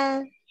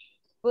 Hola.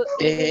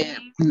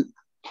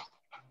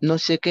 No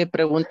sé qué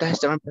preguntas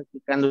estaban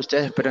practicando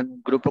ustedes, pero en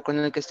el grupo con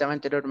el que estaba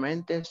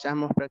anteriormente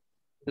estábamos practicando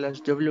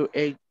las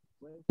WA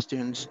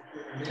questions.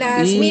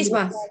 Las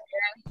mismas.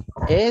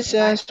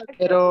 Esas,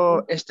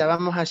 pero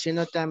estábamos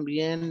haciendo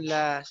también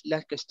las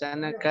que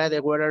están acá de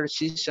what are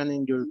season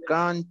in your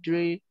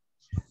country,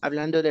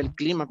 hablando del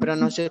clima, pero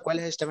no sé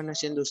cuáles estaban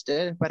haciendo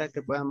ustedes para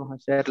que podamos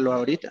hacerlo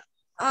ahorita.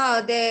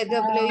 Oh, de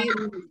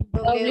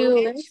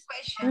WH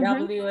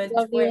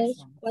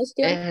question.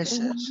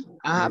 Esas.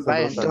 Ah,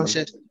 vaya,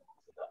 entonces,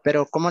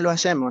 pero ¿cómo lo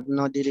hacemos?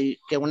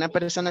 Que una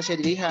persona se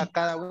dirija a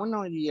cada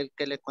uno y el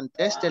que le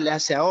conteste le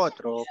hace a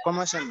otro.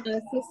 ¿Cómo hacemos?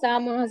 Así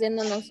estábamos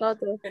haciendo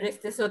nosotros. Pero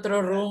este es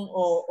otro room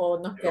o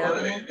nos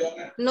quedamos.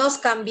 Nos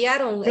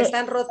cambiaron,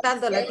 están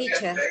rotando la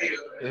teacher.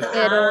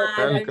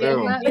 Pero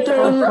creo.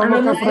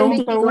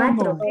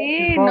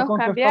 Sí, nos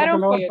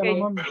cambiaron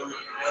porque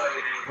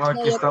No,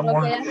 aquí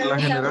estamos en la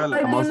general.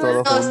 Estamos todos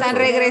No, están juntos.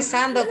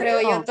 regresando,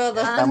 creo yo,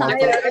 todos. Estamos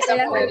Creo que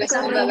estamos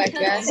regresando a la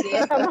clase.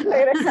 estamos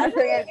regresando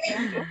en el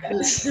tiempo.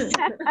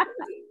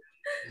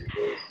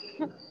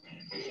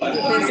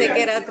 Pensé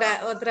que era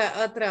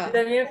otra.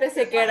 También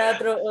pensé que era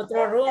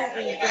otro room.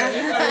 Y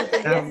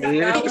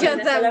Yo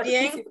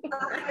también.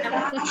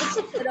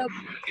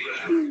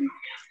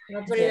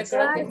 No, pero yo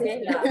creo que sí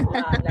es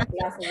la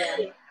clase ya.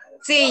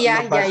 Sí,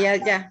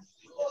 ya.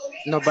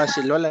 Nos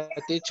vaciló la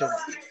teacher.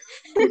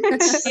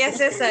 Ya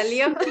se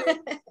salió.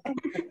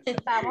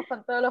 Estábamos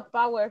con todos los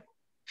power.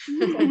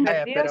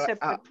 Se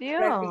perdió.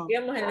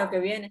 Practiquemos en lo que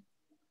viene.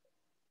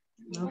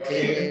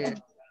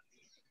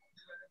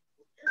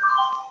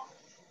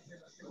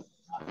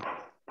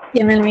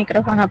 Tiene el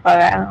micrófono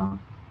apagado.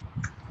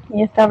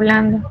 Y está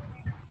hablando.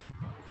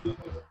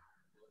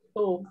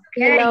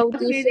 Hello,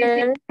 Sí,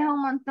 teacher.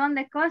 un montón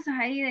de cosas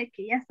ahí de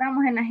que ya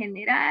estamos en la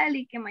general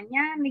y que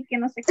mañana y que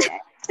no sé qué.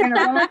 Que nos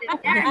vamos a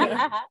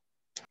terminar.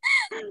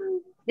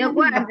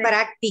 A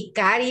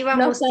practicar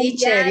íbamos,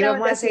 teacher,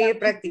 íbamos a seguir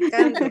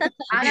practicando.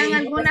 Hagan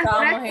algunas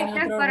Estábamos en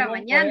prácticas otro para room,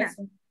 mañana.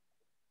 por eso.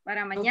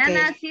 Para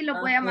mañana Ok. sí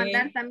lo voy a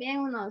mandar también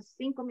unos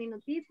 5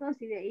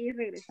 minutitos y de ahí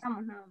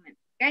regresamos nuevamente.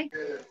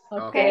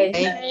 ¿Ok? Okay.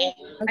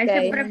 Ahí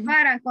se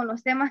preparan con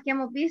los temas que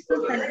hemos visto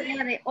hasta el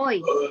día de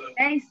hoy.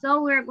 Okay,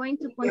 so we're going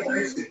to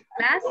continue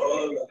class.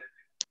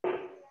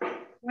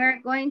 We're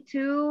going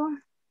to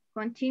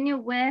continue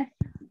with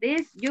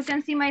this. You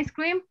can see my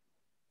screen?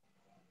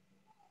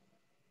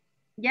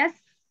 Yes?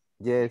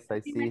 Yes, I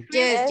see.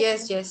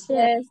 Yes. Yes,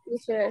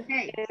 teacher.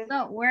 Okay,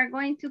 so we're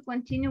going to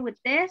continue with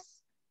this.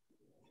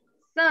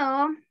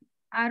 So,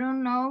 I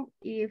don't know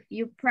if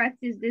you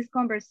practice this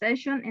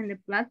conversation in the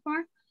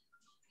platform.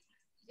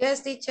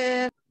 Yes,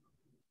 teacher.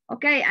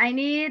 Okay, I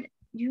need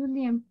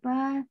Julian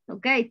Paz.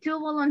 Okay, 2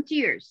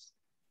 volunteers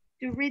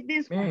to read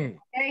this one.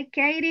 Okay,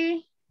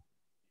 Katie.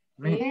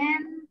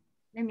 And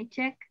let me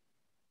check.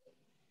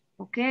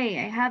 Okay,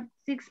 I have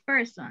 6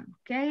 persons.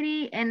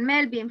 Katie and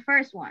Melvin,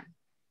 first one.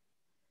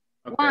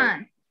 Okay.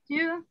 1,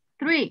 2,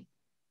 3.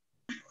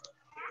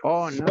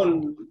 Oh,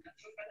 no.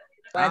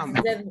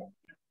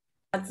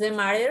 What's the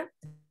matter?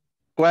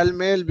 ¿Cuál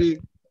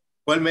Melvin?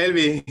 ¿Cuál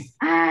Melvin?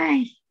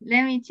 Ay,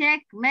 let me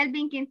check.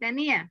 Melvin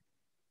Quintanilla.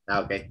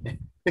 Ah, ok.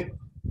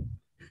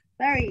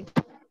 Sorry.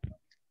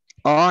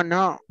 Oh,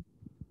 no.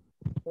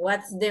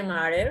 What's the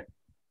matter?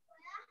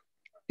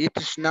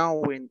 It's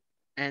snowing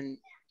and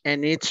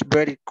it's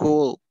very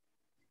cool.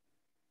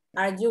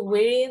 Are you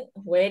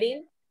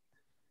wearing?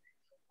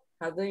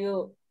 How do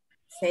you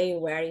say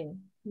wearing?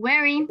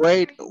 Wearing.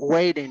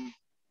 Waiting.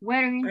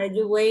 Wearing. Are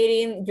you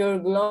wearing your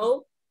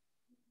glove?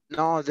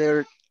 No,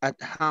 they're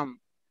at home.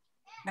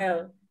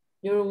 Oh,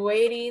 You're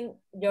wearing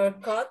your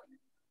coat.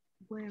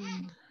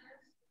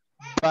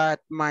 But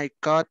my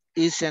coat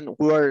isn't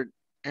worn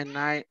and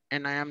I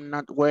am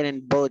not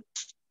wearing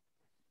boots.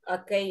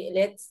 Okay,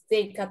 let's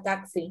take a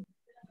taxi.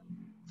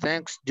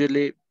 Thanks,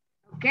 Julie.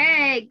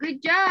 Okay,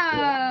 good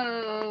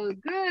job.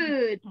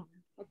 Good.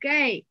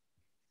 Okay,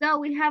 so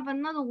we have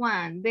another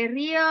one.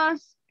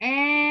 Berrios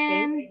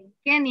and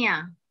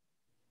Kenya.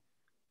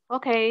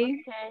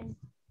 Okay.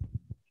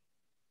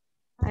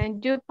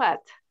 And you, Pat.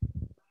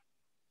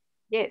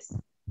 Yes.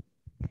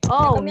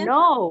 Oh,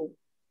 no.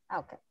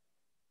 Okay.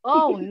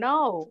 Oh,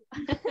 no.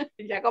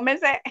 Ya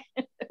comencé.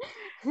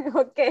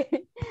 Okay.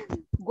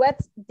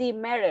 What's the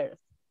matter?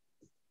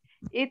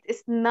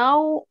 It's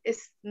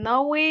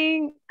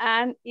snowing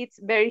and it's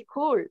very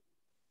cool.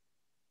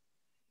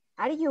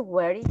 Are you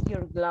wearing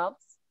your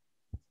gloves?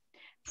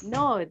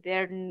 No,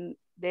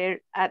 they're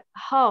at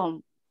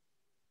home.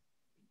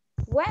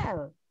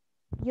 Well,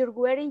 you're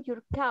wearing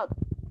your coat.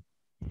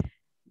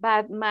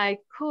 But my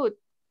coat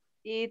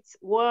is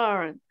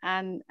worn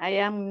and I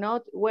am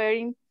not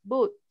wearing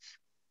boots.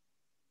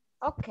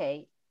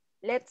 Okay,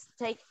 let's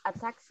take a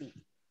taxi.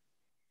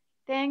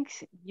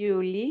 Thanks,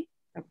 Julie.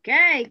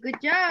 Okay,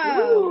 good job.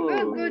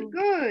 Ooh.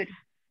 Good.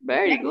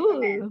 Very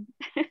Excellent.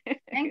 good.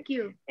 Thank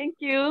you. Thank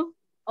you.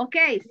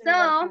 Okay,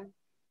 so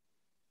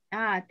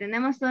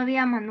tenemos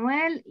todavía a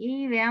Manuel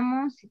y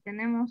veamos si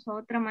tenemos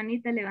otra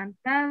manita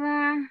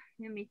levantada.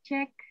 Let me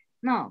check.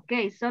 No,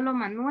 ok, solo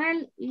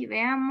Manuel y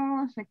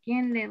veamos a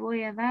quién le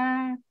voy a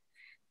dar.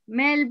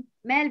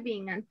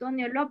 Melvin,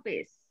 Antonio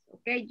López.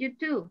 Ok, you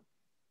too.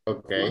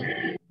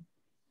 Okay.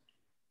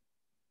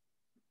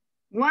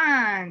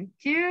 1,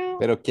 2,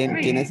 Pero ¿quién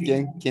 3. es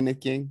quién? ¿Quién es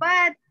quién?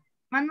 Pat,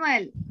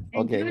 Manuel,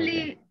 and Okay.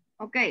 Julie.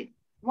 Okay,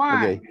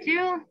 1,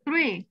 2,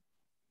 3.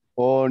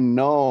 Oh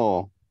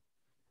no.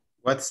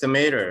 What's the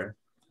matter?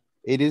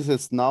 It is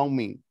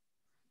snowing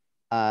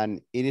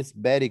and it is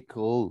very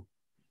cool.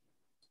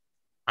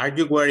 Are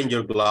you wearing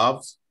your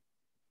gloves?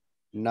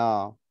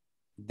 No,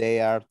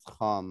 they are at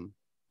home.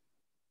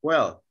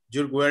 Well,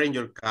 you're wearing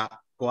your coat?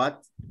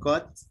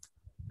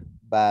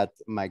 But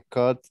my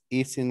coat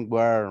isn't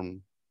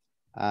warm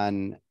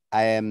and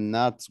I am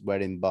not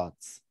wearing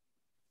boots.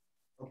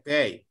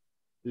 Okay,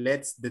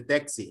 let's the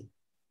taxi.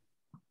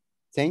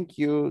 Thank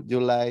you,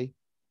 July.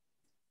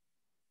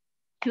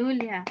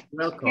 Julia.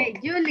 Welcome. Okay,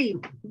 Julie,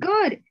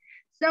 good.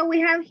 So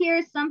we have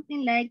here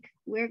something like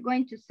we're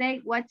going to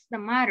say, what's the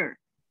matter?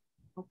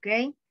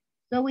 Okay,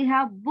 so we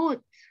have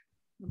boots,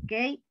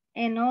 okay?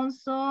 And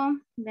also,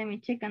 let me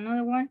check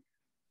another one.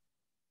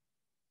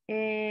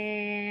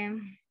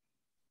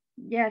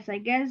 Yes, I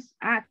guess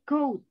a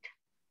coat,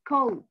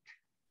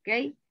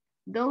 okay?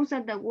 Those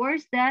are the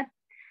words that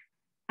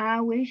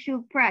we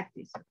should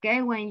practice,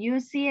 okay? When you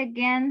see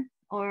again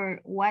or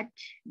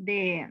watch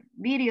the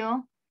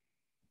video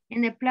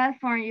in the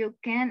platform, you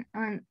can,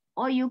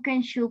 or you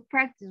can should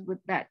practice with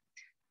that.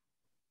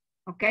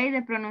 Okay,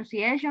 the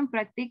pronunciation,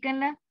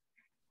 practíquenla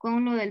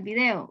con lo del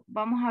video.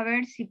 Vamos a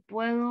ver si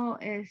puedo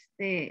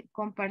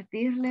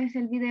compartirles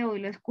el video y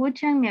lo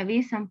escuchan, me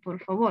avisan, por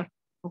favor.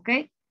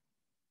 Okay.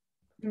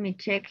 Let me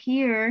check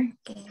here.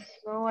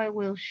 So I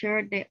will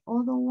share the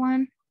other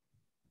one.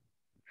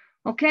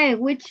 Okay,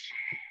 which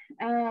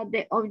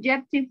the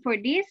objective for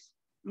this,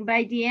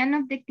 by the end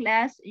of the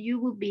class, you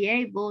will be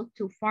able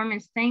to form a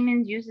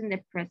statement using the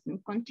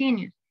present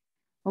continuous.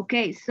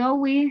 Okay, so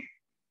we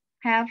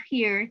have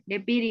here the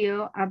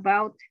video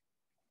about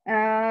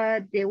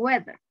the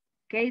weather,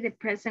 okay, the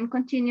present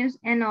continuous,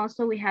 and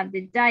also we have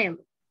the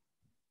dialogue.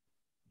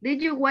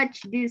 Did you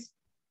watch this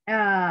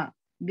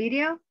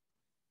video?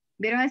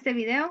 ¿Vieron este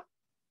video?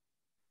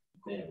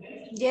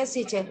 Yes,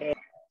 teacher.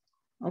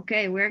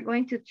 Okay, we're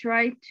going to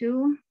try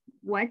to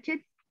watch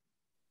it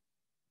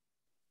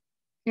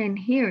and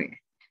hear it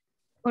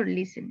or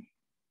listen.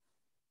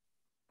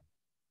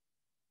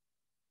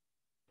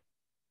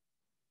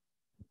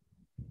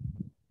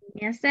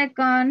 Give me a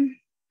second.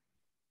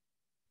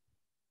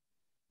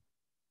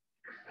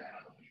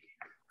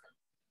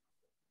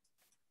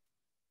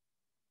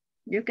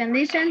 You can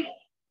listen?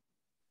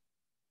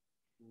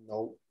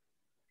 No.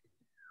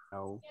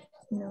 No.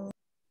 No.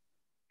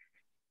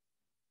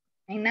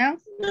 And now?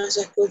 No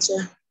se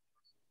escucha.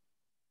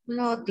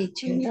 No,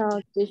 teacher.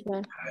 No,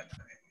 teacher.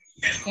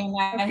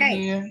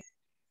 Okay.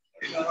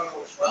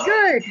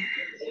 Good.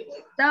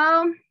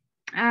 So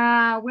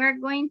we're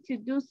going to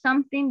do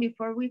something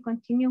before we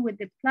continue with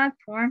the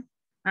platform.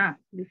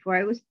 Before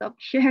I will stop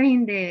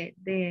sharing the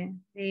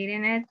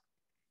internet.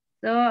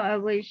 So I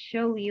will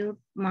show you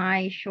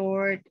my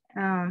short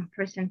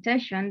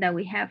presentation that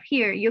we have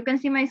here. You can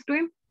see my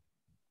screen?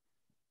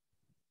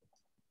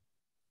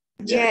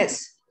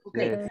 Yes.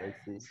 Okay. Yes, I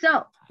see.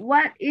 So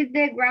what is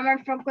the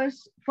grammar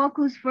focus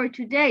for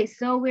today?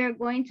 So we're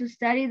going to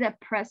study the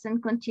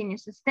present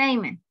continuous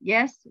statement.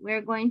 Yes,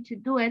 we're going to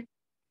do it.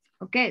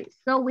 Okay,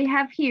 so we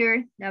have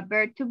here the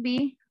verb to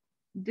be.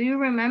 Do you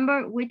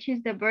remember which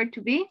is the verb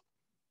to be?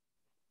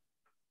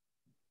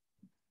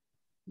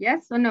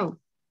 Yes or no?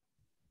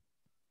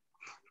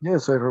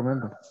 Yes, I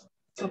remember.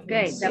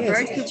 Okay, the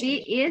verb to be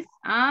is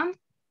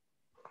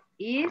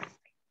is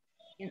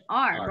in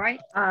R, right?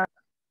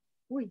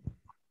 Uy.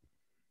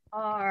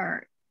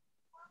 R.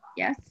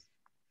 Yes.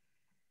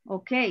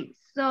 Okay,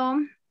 so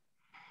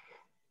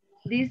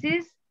this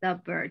is the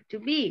verb to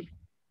be.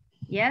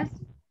 Yes.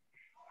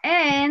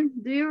 And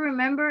do you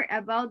remember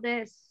about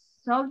the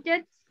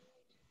subjects?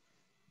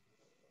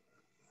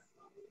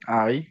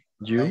 I,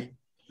 you,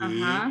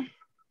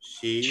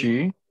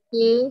 she,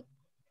 He,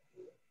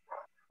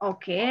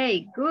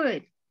 Okay,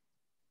 good.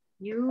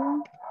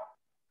 You,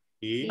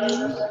 he,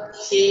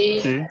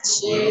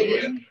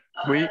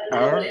 we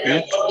are,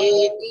 it,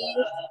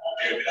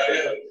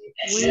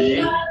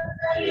 we,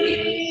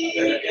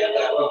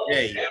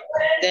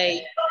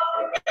 they.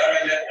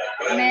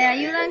 ¿me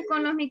ayudan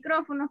con los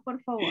micrófonos,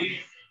 por favor?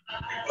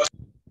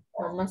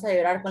 Vamos a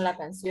llorar con la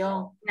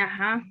canción.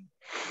 Ajá,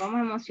 vamos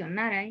a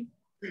emocionar ahí.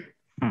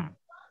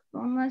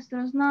 Con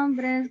nuestros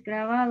nombres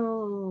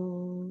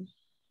grabados.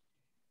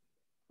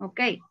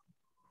 Okay,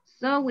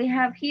 so we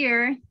have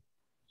here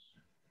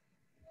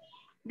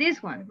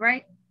this one,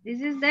 right?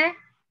 This is the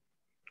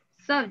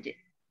subject.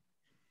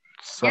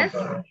 Yes?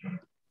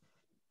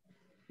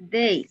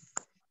 They.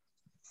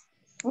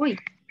 Uy.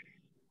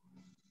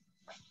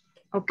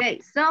 Okay,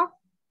 so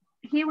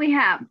here we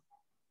have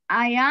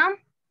I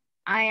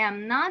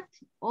am not,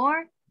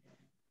 or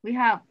we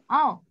have,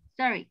 oh,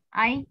 sorry,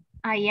 I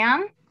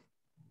am,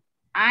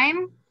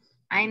 I'm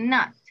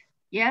not.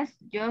 Yes,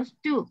 just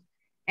two.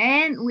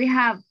 And we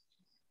have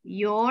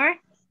you're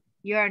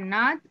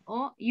not,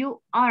 or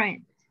you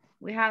aren't.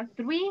 We have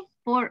three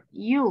for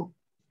you,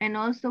 and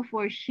also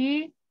for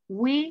she,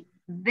 we,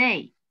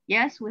 they.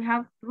 Yes, we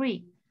have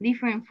three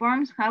different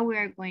forms how we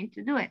are going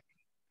to do it.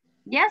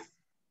 Yes?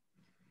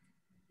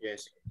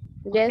 yes.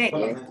 yes,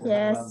 Okay.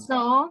 yes.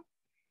 So,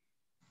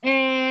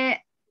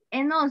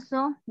 and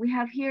also we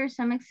have here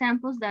some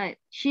examples that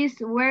she's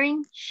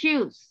wearing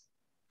shoes.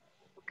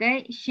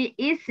 Okay, she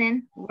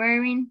isn't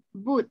wearing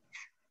boots.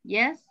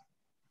 Yes?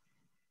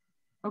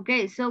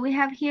 Okay, so we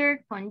have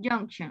here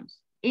conjunctions.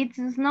 It's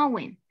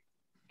snowing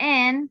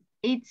and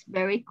it's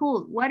very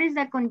cool. What is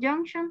the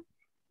conjunction?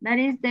 That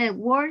is the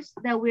words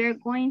that we are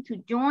going to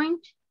join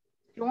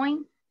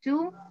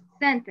two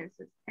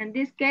sentences. In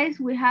this case,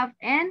 we have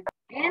and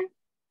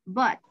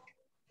but.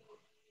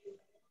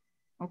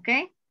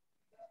 Okay?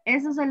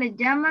 Eso se le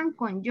llaman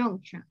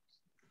conjunctions.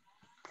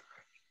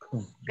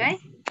 Okay?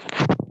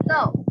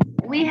 So,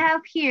 we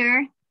have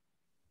here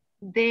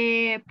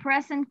the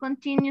present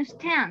continuous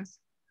tense.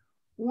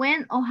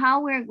 When or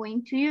how we're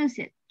going to use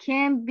it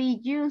can be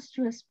used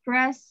to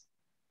express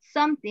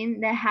something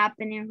that's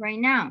happening right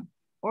now,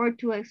 or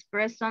to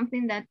express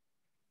something that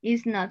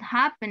is not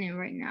happening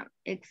right now.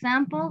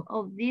 Example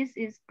of this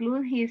is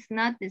Claude, he's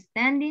not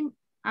standing.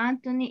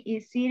 Anthony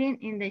is sitting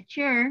in the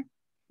chair.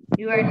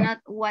 You are not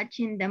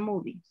watching the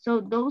movie. So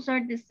those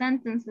are the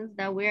sentences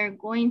that we are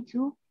going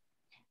to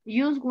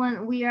use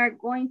when we are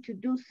going to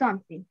do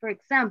something. For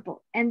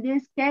example, in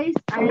this case,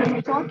 I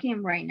am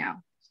talking right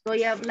now.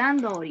 Estoy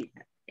hablando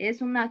ahorita.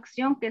 Es una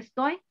acción que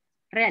estoy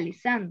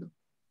realizando.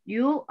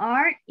 You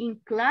are in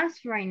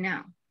class right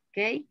now.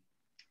 Okay?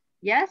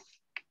 Yes?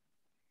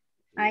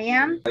 I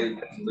am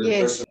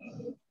Yes.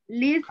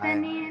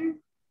 listening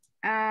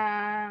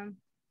a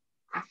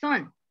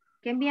song.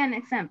 Can be an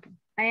example.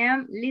 I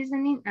am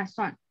listening a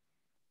song.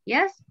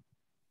 Yes?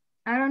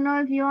 I don't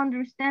know if you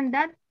understand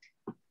that.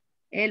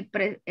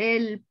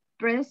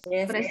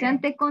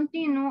 Presente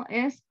continuo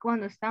es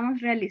cuando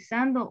estamos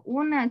realizando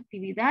una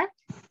actividad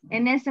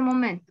en ese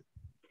momento.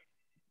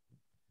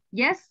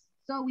 Yes?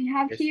 So we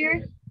have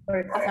here. For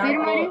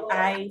example,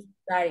 I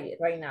study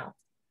right now.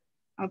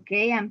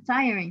 Okay, I'm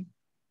tiring.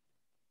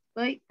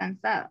 Estoy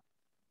cansada.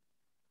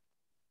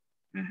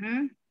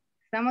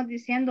 Estamos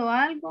diciendo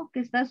algo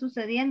que está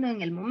sucediendo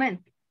en el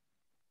momento.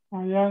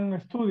 I am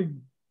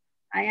studying.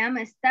 I am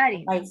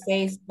studying. I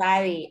say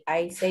study.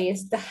 I say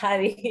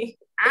study.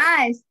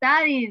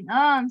 Studying. Oh,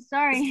 I'm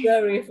sorry.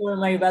 Sorry for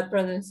my bad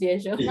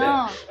pronunciation.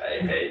 No,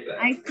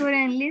 I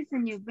couldn't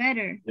listen you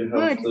better.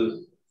 Good.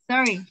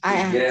 Sorry.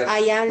 I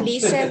am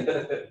listening.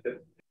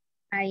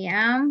 I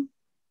am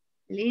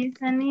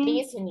listening.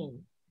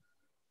 Listening.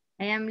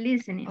 I am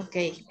listening.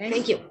 Okay,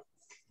 thank you.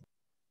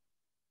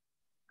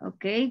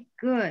 Okay,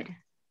 good.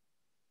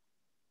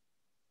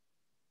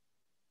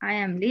 I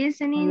am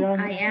listening.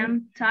 I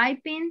am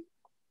typing.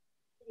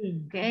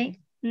 Okay.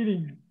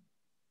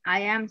 I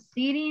am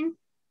sitting.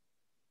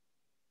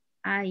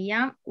 I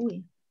am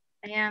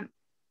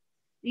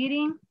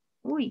sitting.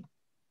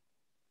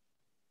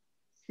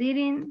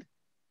 Sitting.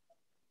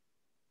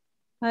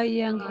 I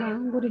am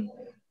hungry.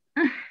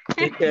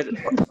 Teacher,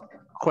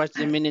 what's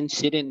the meaning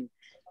sitting?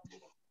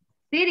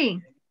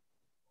 Sitting.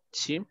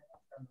 Sí.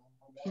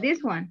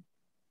 This one.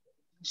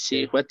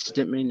 Sí, what's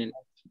the meaning?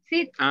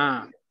 Sit.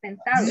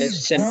 Sentado.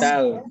 Es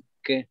sentado.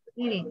 Okay.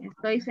 Sitting.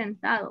 Estoy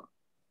sentado.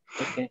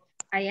 Okay.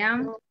 I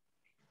am.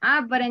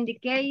 But in the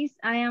case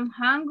I am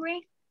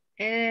hungry,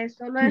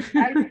 solo es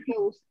algo que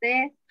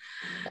usted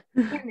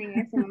tiene en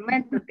ese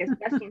momento que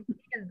está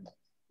sintiendo.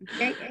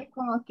 Okay? Es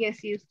como que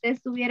si usted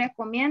estuviera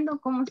comiendo,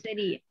 ¿cómo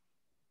sería?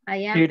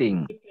 I am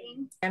Eating.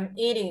 I'm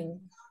eating.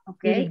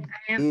 Okay, Eating.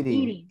 I am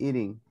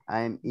eating. I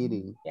am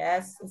eating.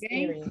 Yes, it's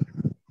Okay. eating.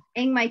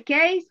 In my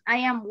case, I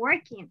am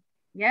working.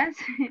 Yes.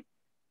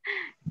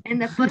 In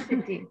the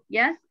positive,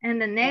 yes. And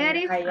the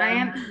negative, I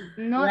am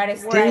not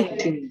working.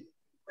 Teaching.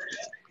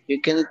 You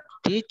can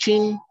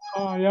teaching.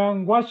 I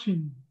am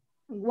watching.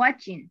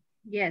 Watching,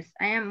 yes,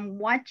 I am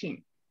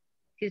watching.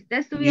 Si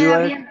usted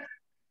estuviera viendo.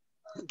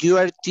 You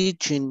are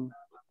teaching.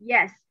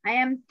 Yes, I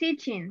am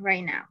teaching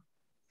right now.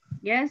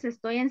 Yes,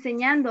 estoy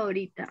enseñando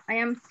ahorita. I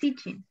am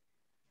teaching.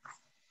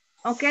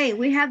 Okay,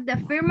 we have the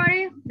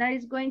affirmative that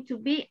is going to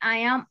be I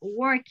am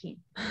working.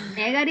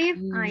 Negative,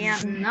 I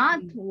am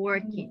not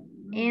working.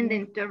 And the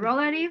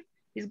interrogative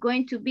is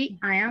going to be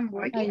I am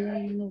working. I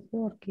am not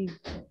working.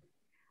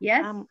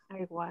 Yes?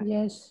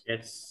 Yes.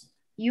 Yes.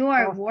 You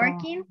are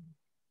working.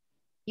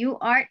 You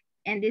are,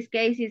 in this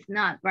case, is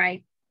not,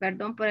 right?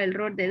 Perdón por el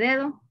error de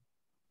dedo.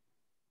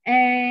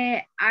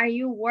 Are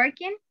you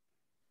working?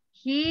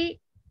 He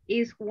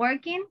is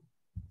working.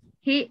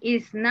 He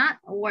is not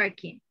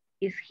working.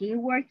 Is he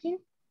working?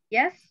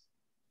 Yes?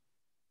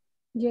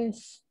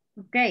 Yes.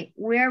 Okay,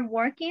 we're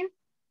working.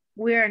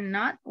 We're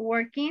not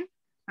working.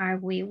 Are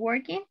we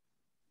working?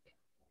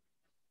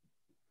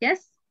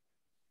 Yes?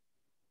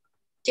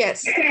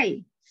 Yes.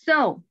 Okay,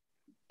 so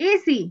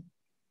easy.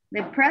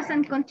 The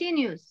present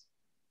continuous.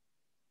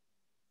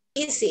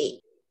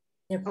 Easy.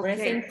 The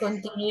present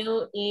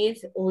continue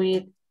is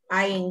with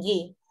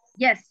ing.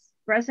 Yes,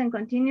 present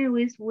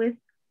continuous is with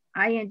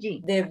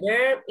ing. The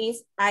verb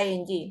is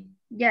ing.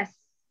 Yes.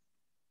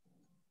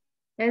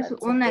 Es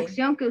That's una okay.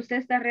 acción que usted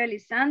está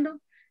realizando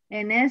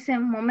en ese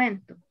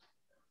momento.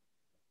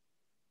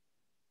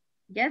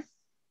 Yes.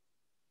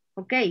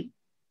 Okay.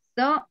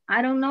 So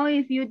I don't know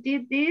if you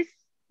did this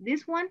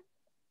one.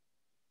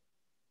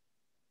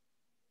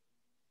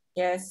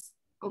 Yes.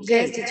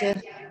 Okay. Yes,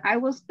 teacher. I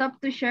will stop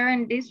to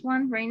sharing this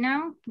one right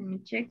now. Let me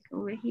check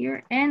over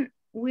here. And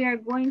we are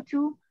going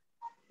to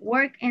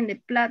work in the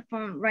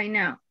platform right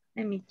now.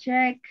 Let me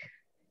check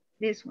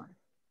this one.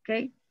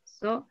 Okay.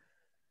 So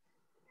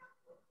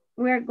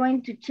we are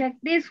going to check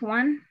this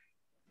one.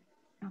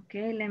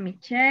 Okay, let me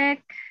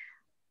check.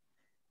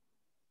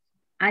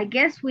 I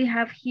guess we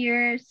have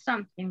here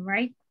something,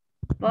 right?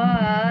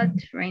 But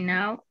right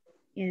now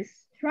is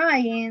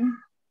trying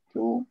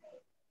to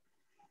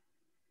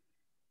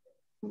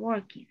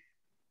working.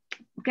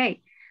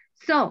 Okay,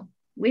 so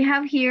we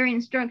have here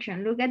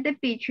instruction. Look at the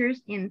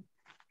pictures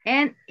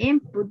and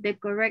input the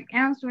correct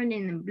answer in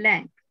the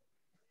blank.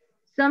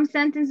 Some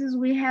sentences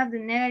we have the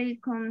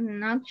negative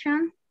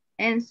conjunction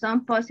and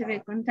some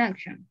positive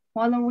conjunction.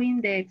 Following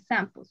the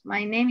examples.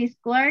 My name is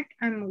Clark.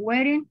 I'm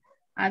wearing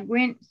a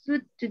green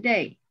suit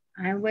today.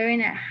 I'm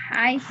wearing a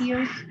high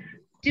heels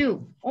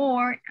too.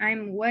 Or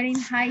I'm wearing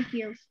high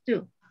heels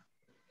too.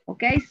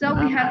 Okay, so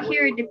we have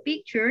here the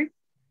picture.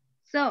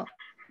 So,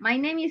 my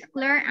name is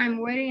Claire. I'm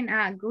wearing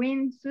a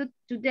green suit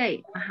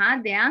today.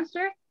 The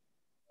answer?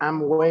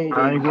 I'm wearing.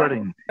 I'm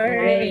wearing.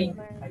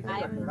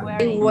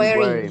 I'm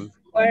wearing.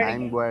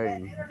 I'm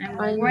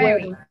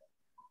wearing.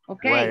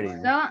 Okay,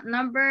 Wearing. so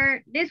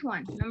number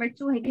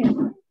 2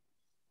 again.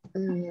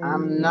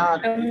 I'm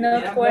not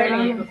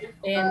wearing.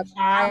 And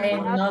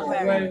I'm not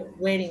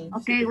wearing.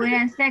 Okay, wait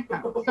a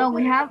second. So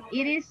we have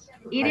it is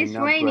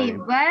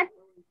raining, but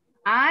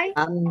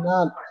I'm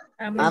not.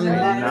 I'm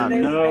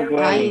not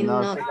wearing. I'm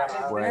not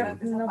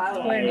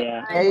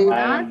Yeah.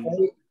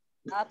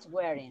 Not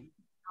wearing.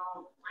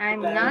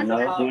 I'm I'm not.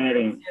 not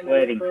wearing.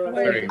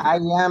 I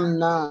am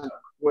not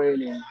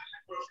wearing.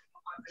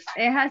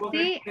 ¿Es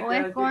así o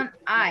es con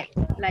I?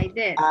 Like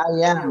this.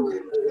 I am.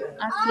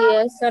 Así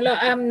es, solo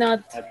I'm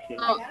not.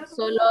 No,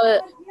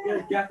 solo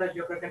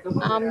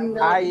I'm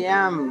not. I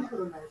am.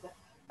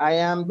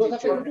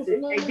 Teacher.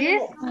 Like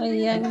this? I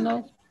am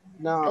not.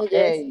 No,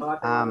 Yes.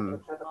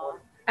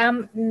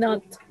 I'm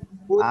not.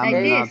 Put Like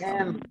this.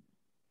 am.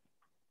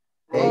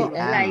 Oh,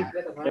 like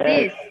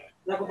this.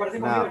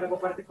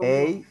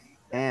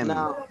 A-M.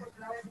 No.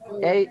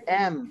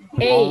 A-M.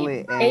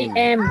 Only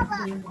A.M.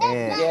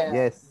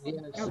 Yes.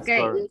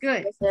 Okay,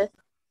 good.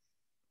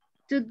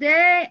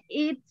 Today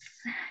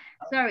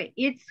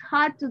it's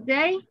hot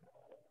today.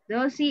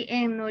 Dosi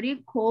and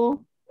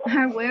Noriko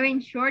are wearing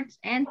shorts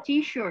and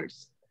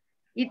t-shirts.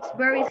 It's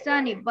very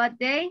sunny, but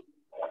they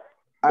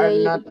Are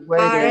not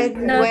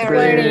wearing. Not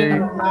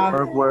wearing.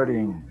 Are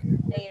wearing.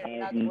 They're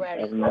not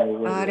wearing.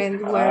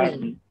 aren't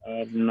wearing.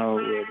 Are not.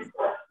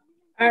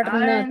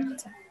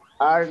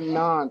 Are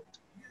not.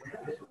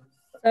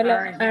 Solo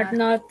are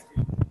not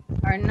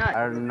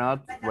Are not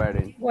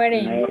wearing.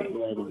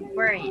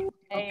 wearing.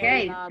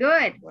 Okay,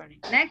 good.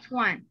 Next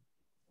one.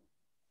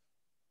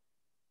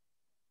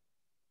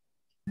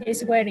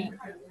 Is wearing.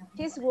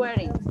 He's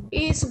wearing.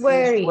 Is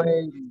wearing.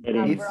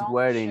 It's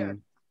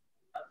wearing.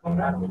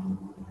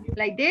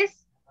 Like this?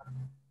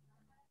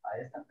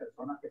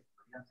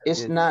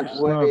 It's not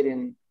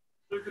wearing.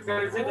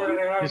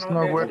 It's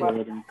not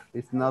wearing.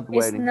 It's not Is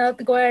wearing.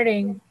 not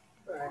wearing.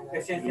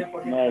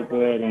 Not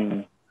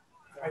wearing.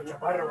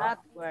 Not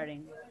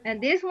wearing.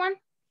 And this one?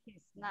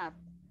 He's not.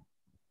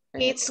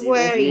 It's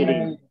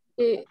wearing.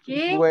 She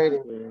Is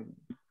wearing.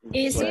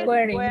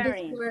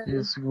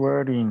 Is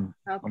wearing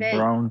Okay. a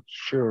brown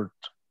shirt.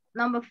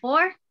 Number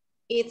 4.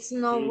 It's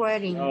not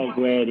wearing. No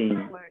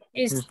wearing.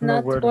 Is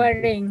not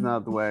wearing.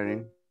 Not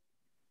wearing.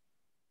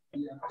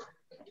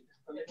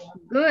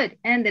 Good.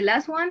 And the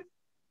last one?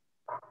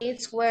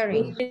 It's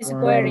wearing. Is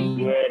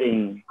wearing.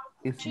 Wearing.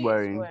 It's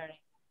wearing.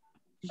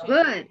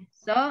 Good.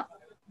 So,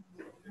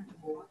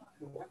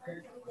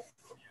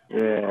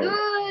 Yeah.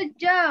 good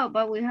job.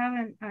 But we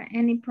haven't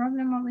any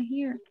problem over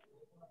here.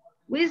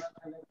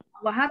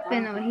 What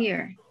happened over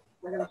here?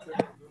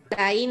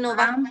 Ahí no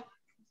va.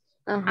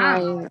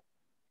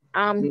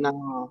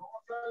 No.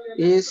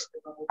 Is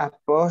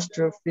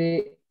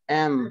apostrophe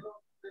M.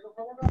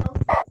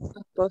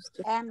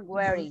 And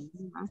wearing.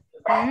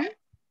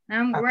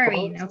 I'm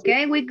wearing.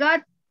 Okay, we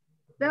got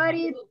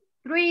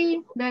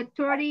 33.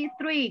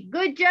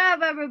 Good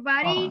job,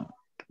 everybody.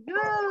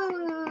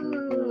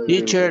 Good.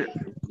 Teacher.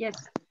 Yes.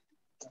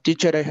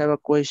 Teacher, I have a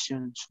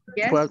question.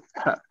 Yes.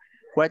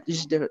 What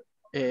is the,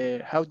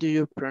 how do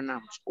you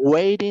pronounce?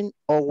 Waiting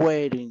or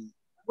wearing?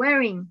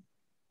 Wearing.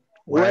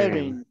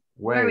 Wearing.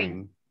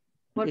 Wearing.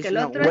 Porque It's el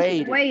not otro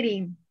waiting. es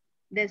waiting,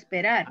 de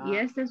esperar. Y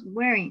este es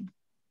wearing.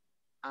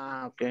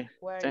 Okay.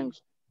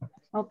 Thanks.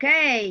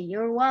 Okay,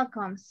 you're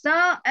welcome. So,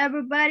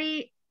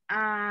 everybody,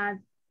 I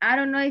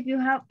don't know if you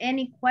have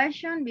any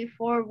question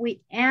before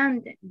we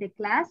end the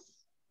class.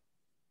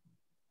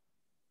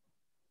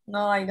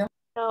 No, I don't.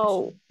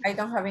 No. I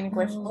don't have any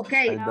questions.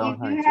 Okay, if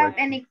you have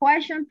any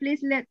question,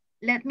 please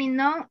let me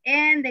know.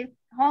 And the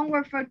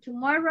homework for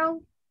tomorrow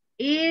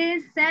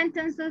is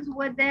sentences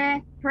with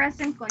the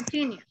present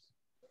continuous.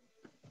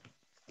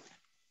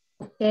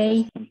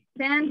 Okay.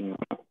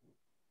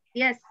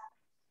 Yes.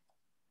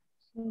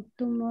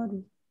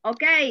 Tomorrow.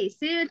 Okay,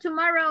 see you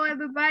tomorrow,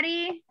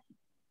 everybody.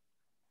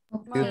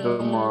 See you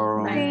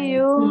tomorrow. See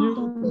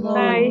you.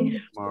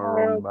 Bye.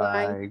 Tomorrow.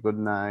 Bye. Good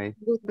night.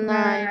 Good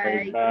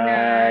night.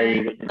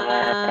 Bye.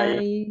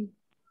 Bye.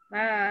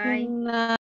 Bye. Bye.